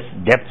fathomless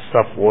depths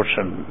of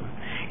ocean.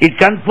 It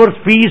confers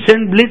peace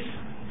and bliss.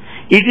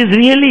 It is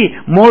really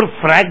more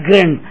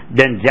fragrant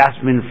than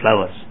jasmine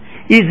flowers.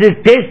 It is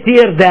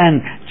tastier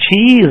than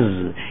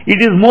cheese.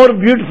 It is more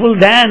beautiful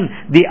than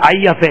the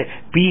eye of a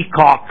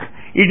peacock.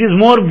 It is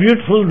more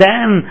beautiful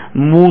than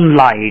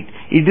moonlight.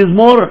 It is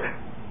more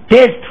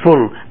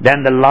tasteful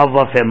than the love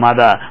of a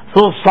mother.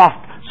 So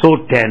soft, so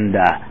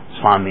tender,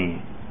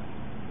 Swami.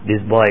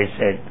 This boy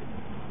said,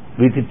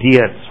 with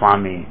tears,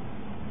 Swami,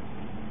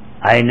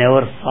 I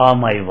never saw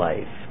my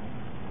wife.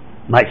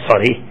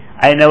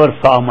 I never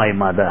saw my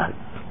mother.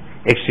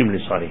 Extremely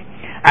sorry.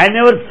 I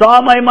never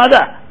saw my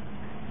mother.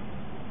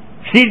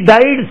 She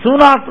died soon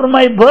after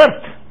my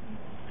birth.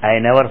 I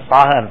never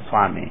saw her,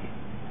 Swami.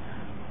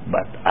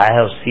 But I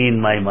have seen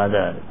my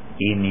mother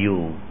in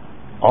you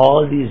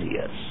all these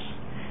years.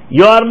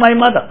 You are my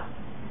mother.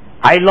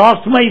 I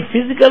lost my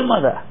physical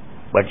mother,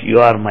 but you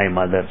are my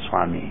mother,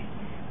 Swami.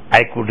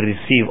 I could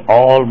receive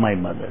all my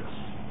mother's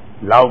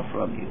love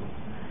from you.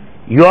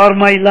 You are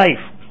my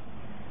life,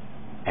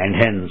 and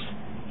hence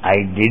I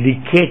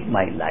dedicate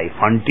my life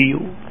unto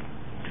you.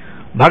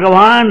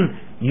 Bhagavan,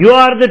 you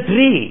are the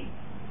tree.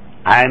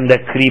 I am the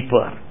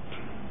creeper.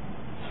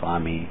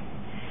 Swami,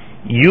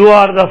 you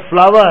are the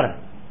flower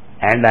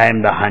and I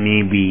am the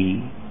honey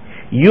bee.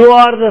 You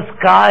are the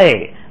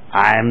sky,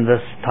 I am the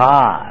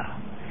star.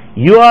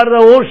 You are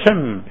the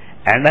ocean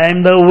and I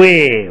am the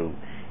wave.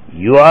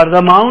 You are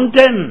the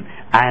mountain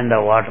and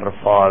the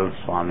waterfall,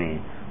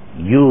 Swami.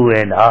 You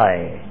and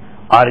I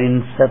are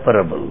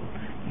inseparable.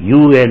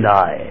 You and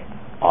I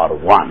are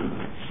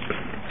one.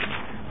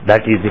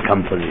 That is the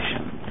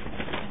composition.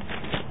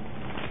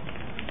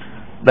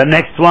 The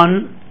next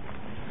one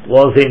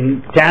was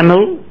in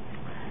Tamil,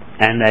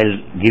 and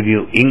I'll give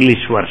you English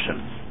version.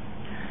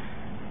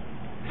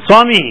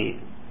 Swami,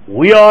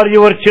 we are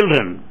your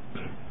children.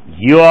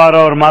 You are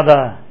our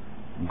mother,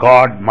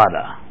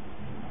 godmother.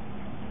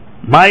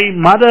 My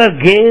mother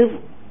gave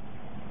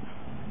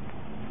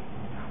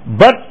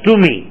birth to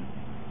me.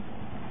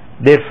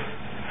 They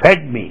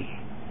fed me.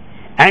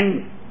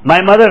 And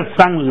my mother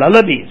sang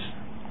lullabies.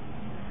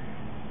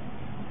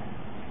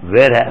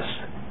 Whereas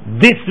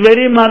this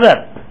very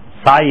mother,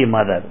 Sai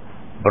mother,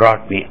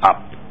 brought me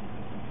up.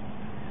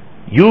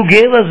 You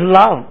gave us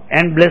love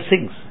and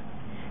blessings,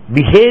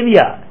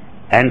 behavior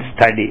and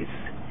studies.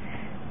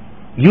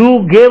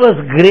 You gave us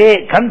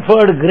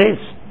conferred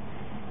grace,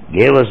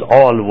 gave us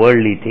all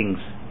worldly things,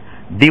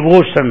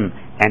 devotion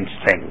and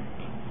strength.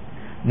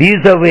 This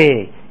is the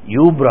way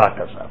you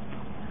brought us up.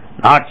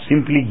 Not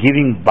simply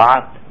giving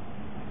bath,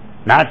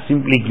 not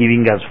simply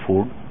giving us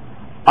food.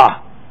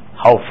 Ah,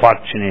 how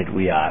fortunate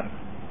we are.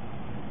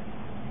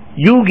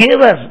 You gave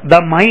us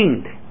the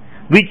mind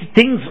which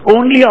thinks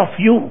only of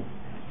you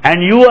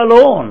and you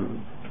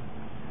alone.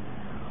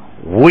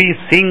 We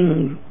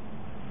sing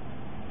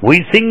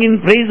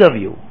in praise of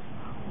you.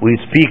 We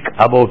speak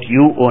about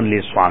you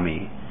only,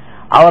 Swami.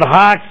 Our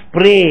hearts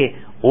pray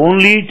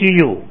only to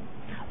you,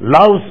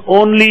 loves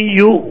only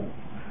you.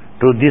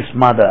 To this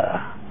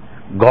mother,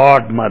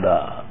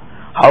 godmother,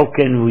 how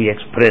can we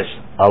express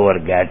our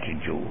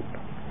gratitude?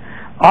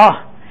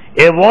 Ah,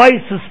 a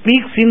voice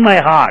speaks in my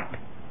heart.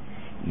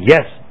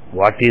 Yes,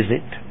 what is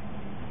it?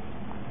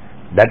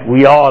 That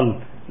we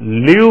all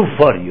live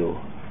for you,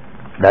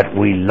 that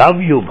we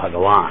love you,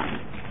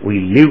 Bhagavan. We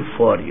live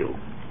for you.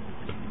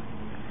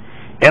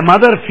 A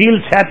mother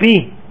feels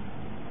happy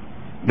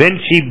when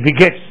she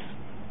begets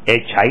a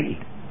child,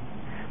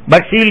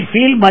 but she will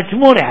feel much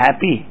more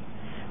happy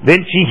when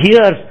she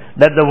hears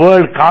that the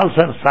world calls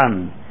her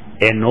son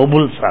a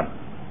noble son.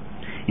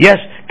 Yes,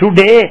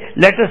 today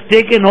let us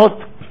take an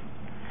oath.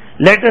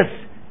 Let us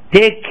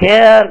take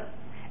care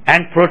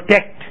and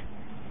protect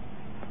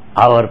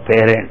our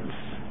parents.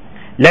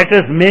 Let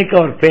us make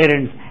our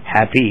parents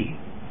happy.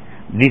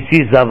 This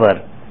is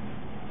our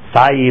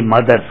Sai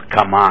mother's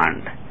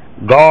command,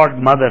 God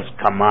mother's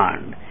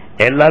command,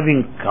 a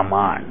loving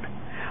command.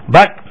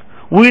 But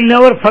we will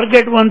never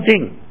forget one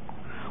thing.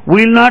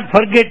 We will not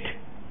forget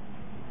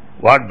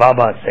what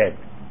Baba said,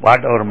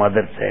 what our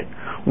mother said.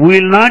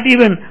 We will not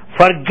even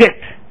forget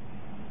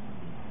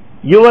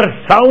your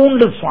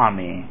sound,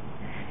 Swami,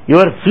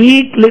 your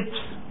sweet lips,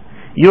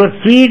 your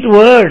sweet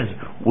words.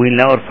 We will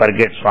never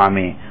forget,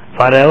 Swami,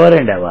 forever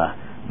and ever.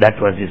 That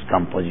was his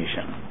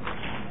composition.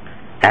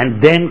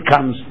 And then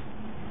comes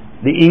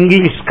the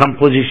English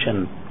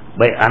composition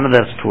by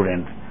another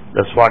student.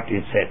 That's what he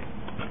said.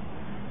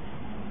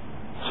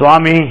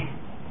 Swami,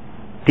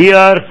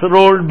 tears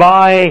rolled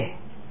by,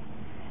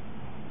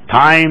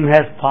 time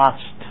has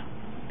passed.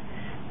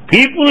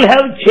 People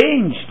have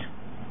changed.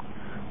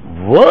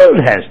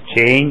 World has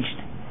changed.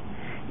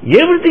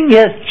 Everything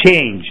has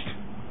changed.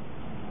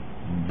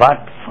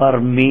 But for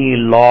me,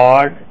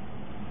 Lord,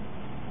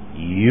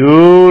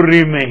 you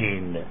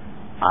remained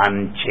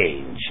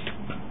unchanged.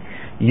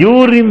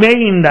 You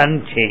remained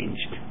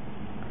unchanged.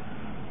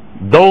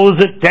 Those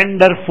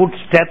tender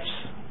footsteps,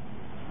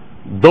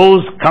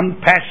 those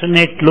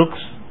compassionate looks,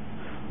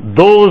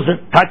 those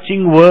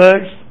touching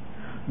words,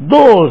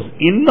 those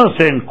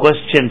innocent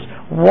questions.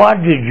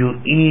 What did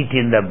you eat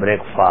in the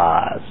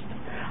breakfast?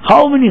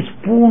 How many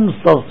spoons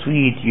of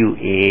sweet you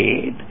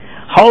ate?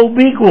 How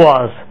big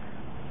was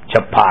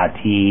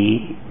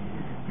chapati?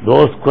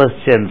 Those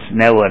questions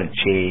never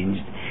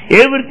changed.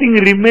 Everything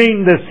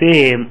remained the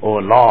same, O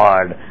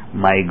Lord,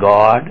 my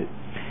God.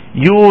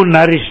 You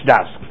nourished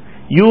us.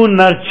 You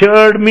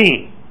nurtured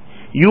me.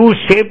 You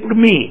shaped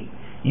me.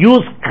 You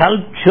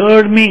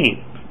sculptured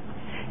me.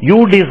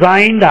 You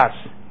designed us.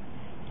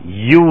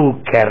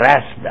 You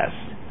caressed us.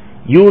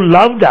 You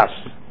loved us.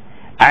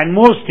 And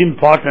most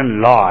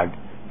important, Lord,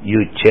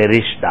 you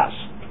cherished us.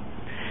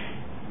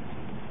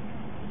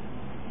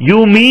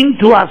 You mean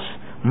to us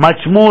much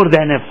more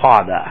than a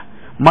father,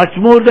 much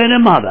more than a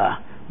mother,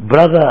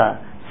 brother,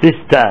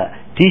 sister,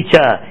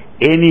 teacher,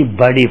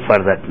 anybody for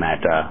that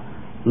matter.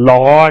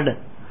 Lord,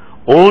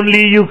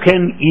 only you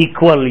can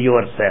equal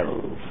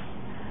yourself.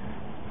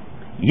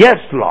 Yes,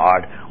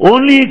 Lord,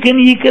 only you can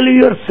equal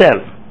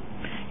yourself.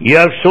 You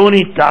have shown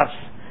it us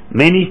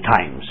many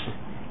times.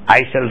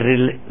 I shall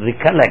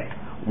recollect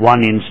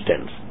one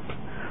instance.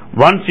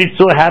 Once it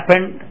so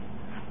happened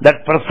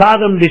that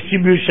prasadam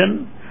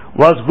distribution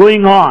was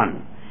going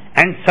on,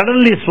 and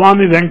suddenly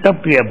Swami went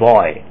up to a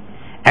boy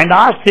and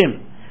asked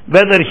him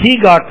whether he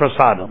got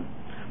prasadam.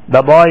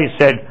 The boy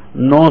said,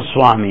 "No,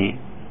 Swami."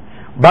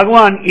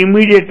 Bhagavan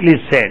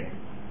immediately said,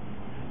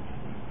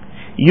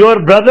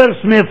 "Your brothers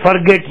may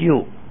forget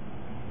you,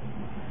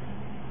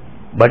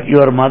 but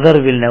your mother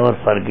will never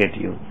forget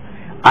you.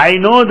 I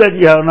know that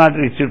you have not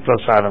received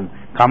prasadam.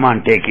 Come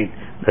on, take it."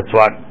 That's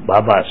what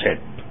Baba said.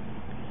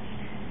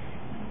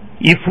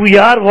 If we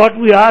are what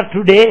we are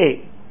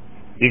today,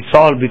 it's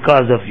all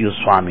because of you,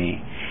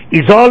 Swami.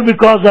 It's all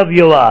because of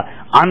your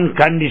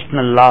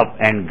unconditional love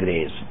and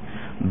grace.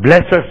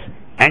 Bless us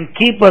and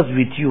keep us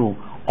with you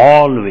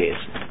always.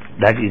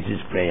 That is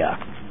his prayer.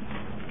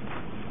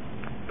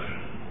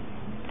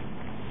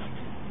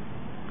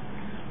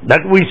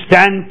 That we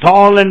stand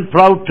tall and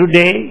proud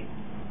today,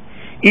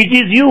 it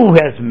is you who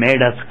has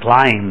made us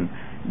climb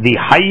the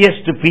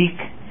highest peak,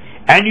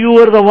 and you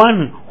were the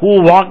one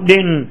who walked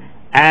in,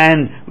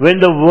 and when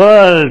the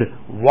world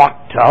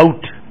walked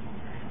out,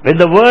 when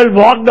the world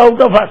walked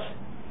out of us,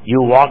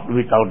 you walked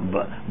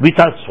with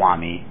us,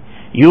 Swami.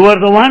 You were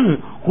the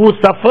one who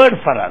suffered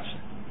for us.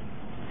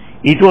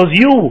 It was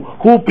you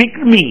who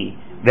picked me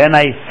when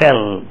I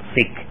fell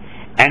sick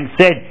and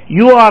said,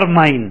 "You are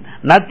mine.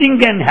 Nothing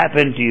can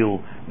happen to you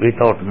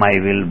without my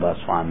will,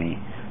 Swami."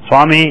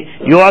 Swami,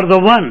 you are the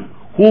one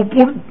who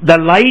put the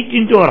light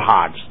into our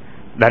hearts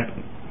that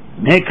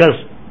make us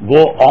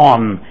go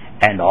on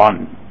and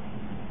on.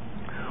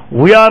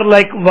 We are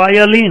like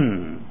violin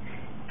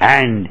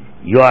and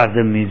you are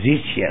the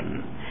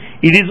musician.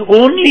 It is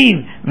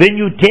only when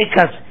you take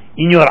us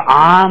in your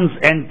arms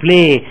and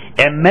play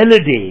a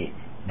melody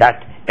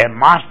that a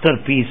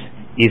masterpiece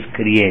is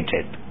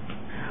created.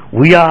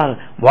 We are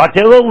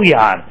whatever we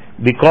are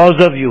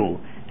because of you,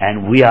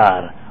 and we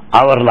owe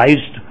our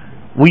lives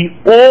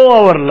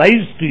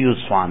to you,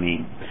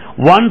 Swami.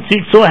 Once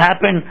it so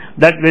happened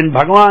that when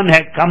Bhagavan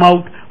had come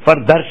out for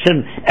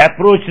darshan,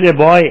 approached a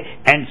boy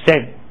and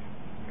said,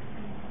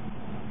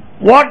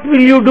 "What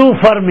will you do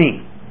for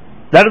me?"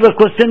 That is the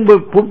question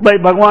put by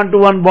Bhagavan to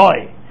one boy.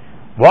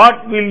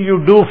 "What will you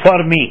do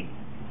for me?"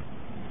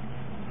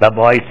 The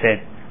boy said,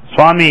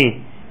 "Swami,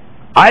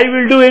 I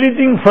will do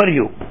anything for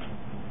you.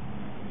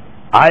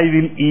 I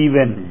will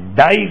even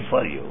die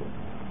for you."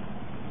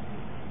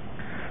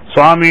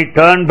 Swami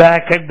turned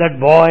back at that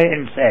boy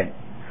and said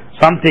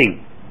something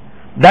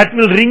that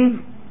will ring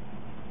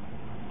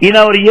in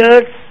our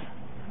ears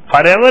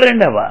forever and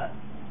ever.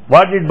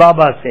 What did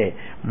Baba say?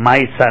 "My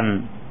son,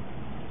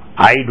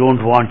 I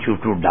don't want you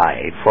to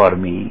die for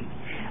me.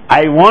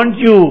 I want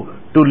you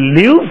to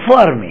live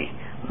for me,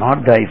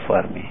 not die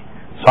for me."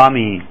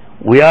 Swami,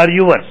 we are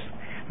yours.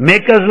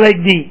 Make us like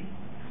the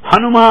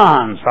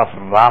Hanumans of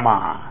Rama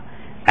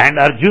and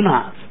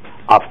Arjunas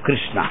of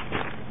Krishna.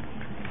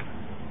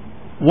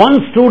 One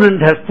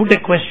student has put a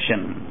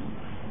question.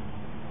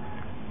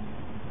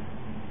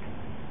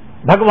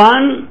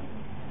 "Bhagavan,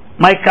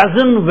 my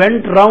cousin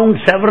went round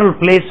several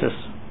places,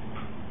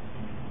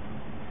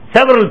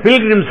 several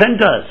pilgrim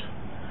centers,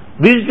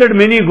 visited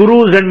many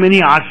gurus and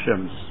many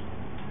ashrams,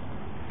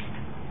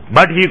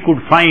 but he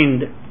could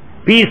find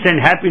peace and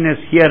happiness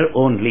here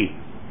only.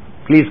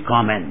 Please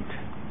comment."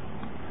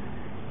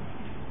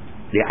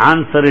 The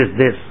answer is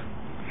this: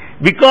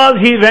 because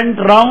he went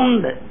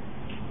round,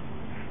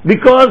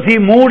 because he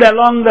moved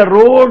along the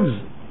roads,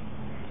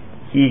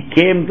 he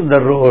came to the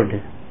road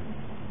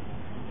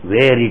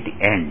where it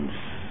ends.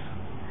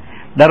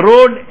 The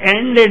road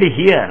ended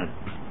here.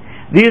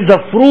 This is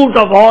the fruit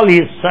of all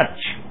his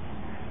search.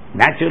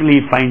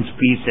 naturally finds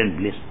peace and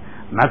bliss.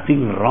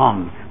 Nothing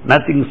wrong,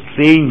 nothing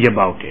strange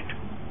about it.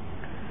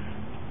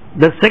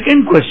 The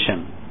second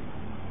question,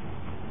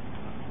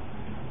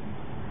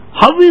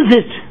 how is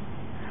it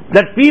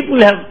that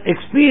people have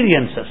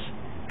experiences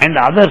and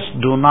others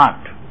do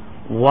not?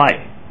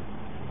 Why?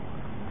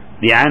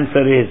 The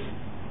answer is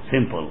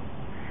simple.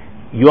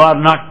 You are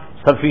not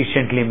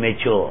sufficiently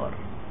mature.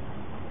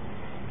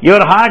 Your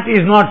heart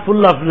is not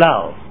full of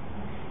love.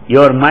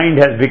 Your mind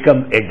has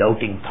become a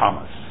doubting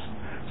Thomas.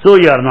 So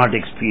you are not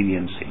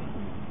experiencing.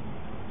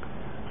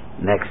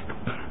 Next.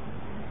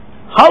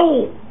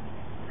 How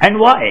and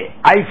why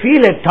I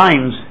feel at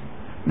times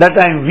that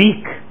I am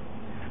weak,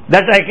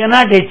 that I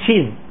cannot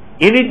achieve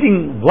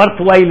anything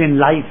worthwhile in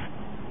life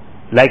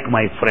like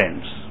my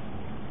friends?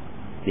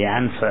 The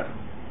answer,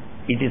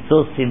 it is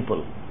so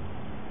simple.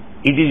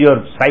 It is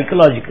your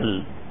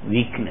psychological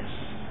weakness.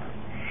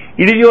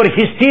 It is your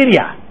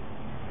hysteria.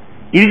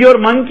 It is your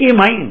monkey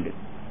mind.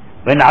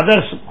 When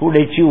others could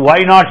achieve, why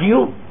not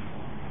you?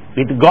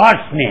 With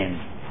God's name,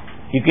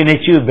 you can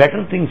achieve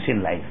better things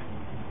in life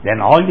than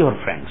all your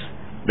friends.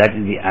 That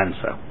is the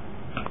answer.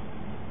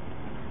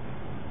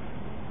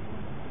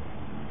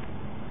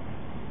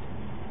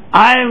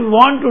 I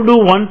want to do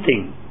one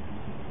thing,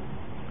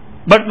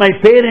 but my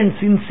parents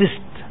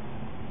insist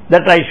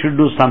that I should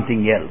do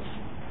something else.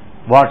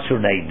 What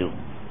should I do?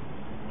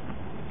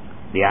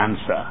 The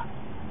answer,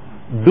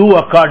 do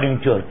according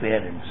to your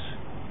parents.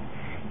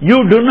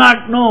 You do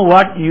not know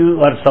what you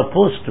are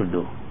supposed to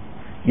do.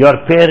 Your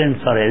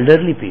parents are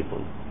elderly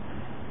people.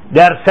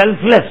 They are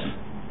selfless.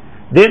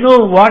 They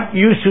know what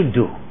you should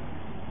do,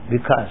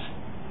 because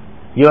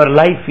your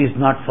life is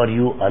not for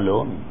you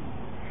alone.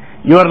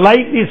 Your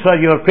life is for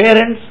your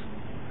parents,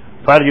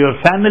 for your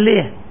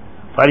family,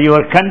 for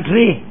your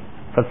country,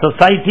 for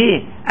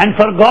society, and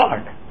for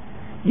God.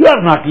 You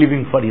are not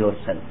living for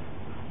yourself.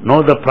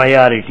 Know the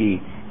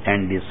priority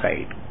and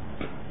decide.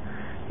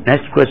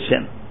 Next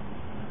question.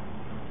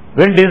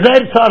 When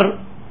desires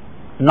are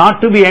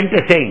not to be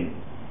entertained,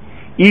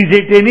 is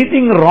it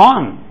anything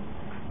wrong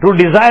to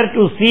desire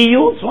to see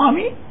you,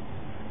 Swami?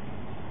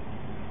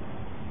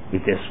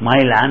 With a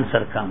smile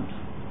answer comes,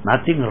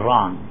 nothing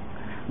wrong,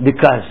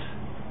 because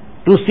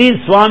to see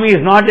Swami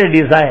is not a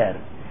desire,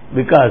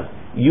 because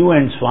you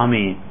and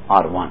Swami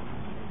are one.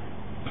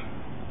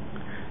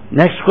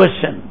 Next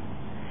question.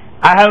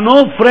 I have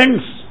no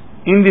friends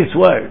in this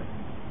world.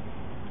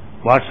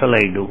 What shall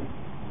I do?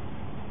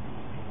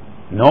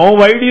 No,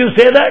 why do you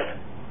say that?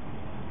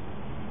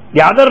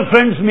 The other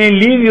friends may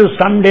leave you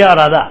someday or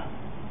other.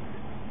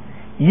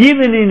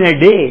 Even in a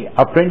day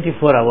of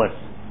 24 hours,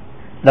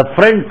 the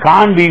friend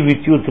can't be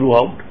with you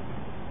throughout.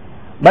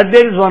 But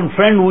there is one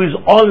friend who is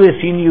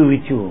always in you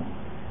with you.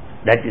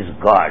 That is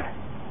God.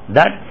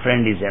 That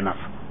friend is enough.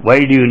 Why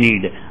do you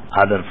need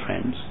other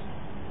friends?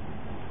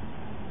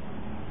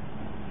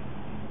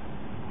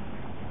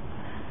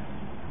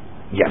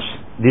 Yes,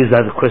 these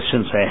are the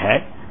questions I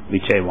had,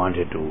 which I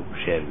wanted to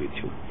share with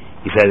you.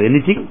 If I have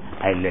anything,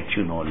 I'll let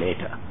you know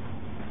later.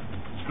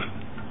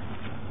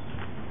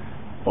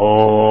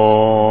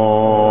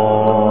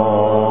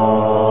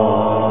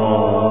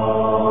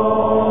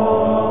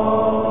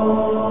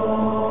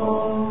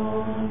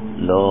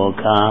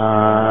 Loka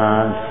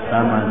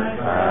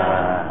samasta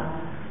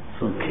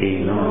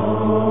sukhino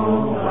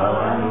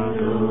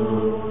bhavantu.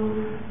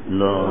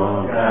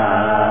 Loka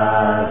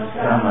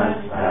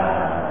samasta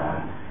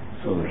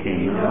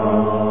sukhino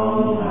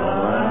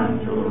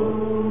bhavantu.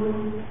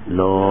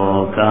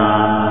 Loka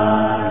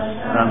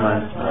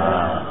samasta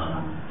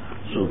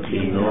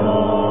sukhino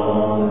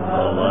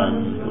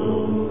bhavantu.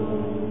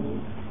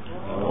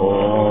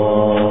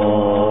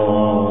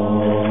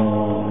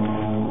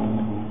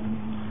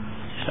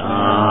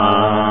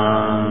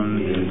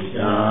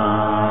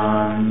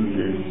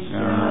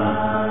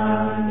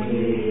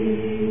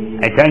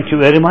 I thank you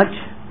very much,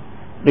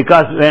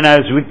 because when I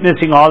was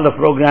witnessing all the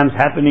programs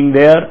happening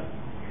there,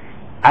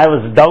 I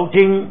was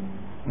doubting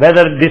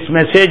whether this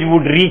message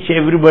would reach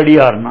everybody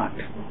or not.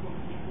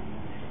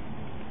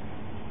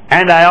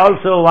 And I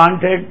also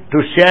wanted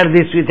to share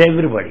this with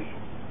everybody.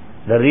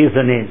 The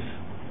reason is,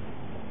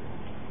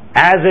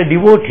 as a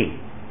devotee,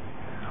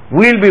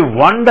 we will be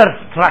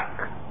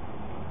wonderstruck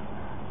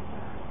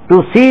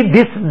to see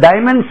this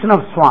dimension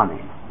of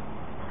Swami,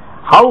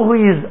 how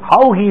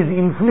he is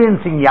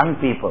influencing young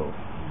people,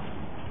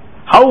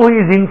 how he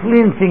is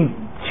influencing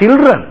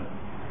children.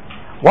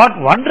 What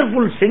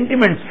wonderful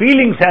sentiments,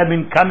 feelings have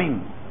been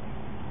coming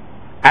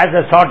as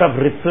a sort of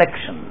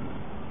reflection,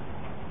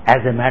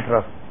 as a matter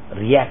of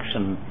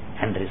reaction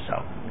and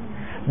result.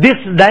 This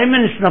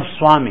dimension of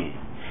Swami,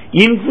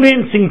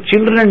 influencing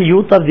children and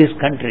youth of this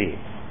country,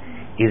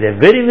 is a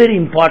very, very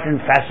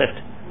important facet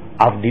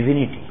of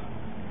divinity,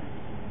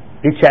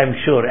 which I am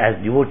sure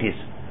as devotees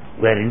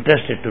we are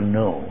interested to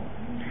know.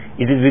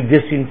 It is with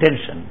this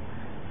intention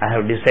I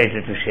have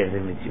decided to share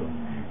them with you.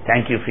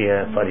 Thank you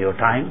for your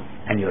time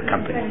and your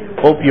company.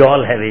 Hope you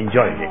all have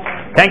enjoyed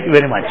it. Thank you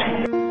very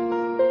much.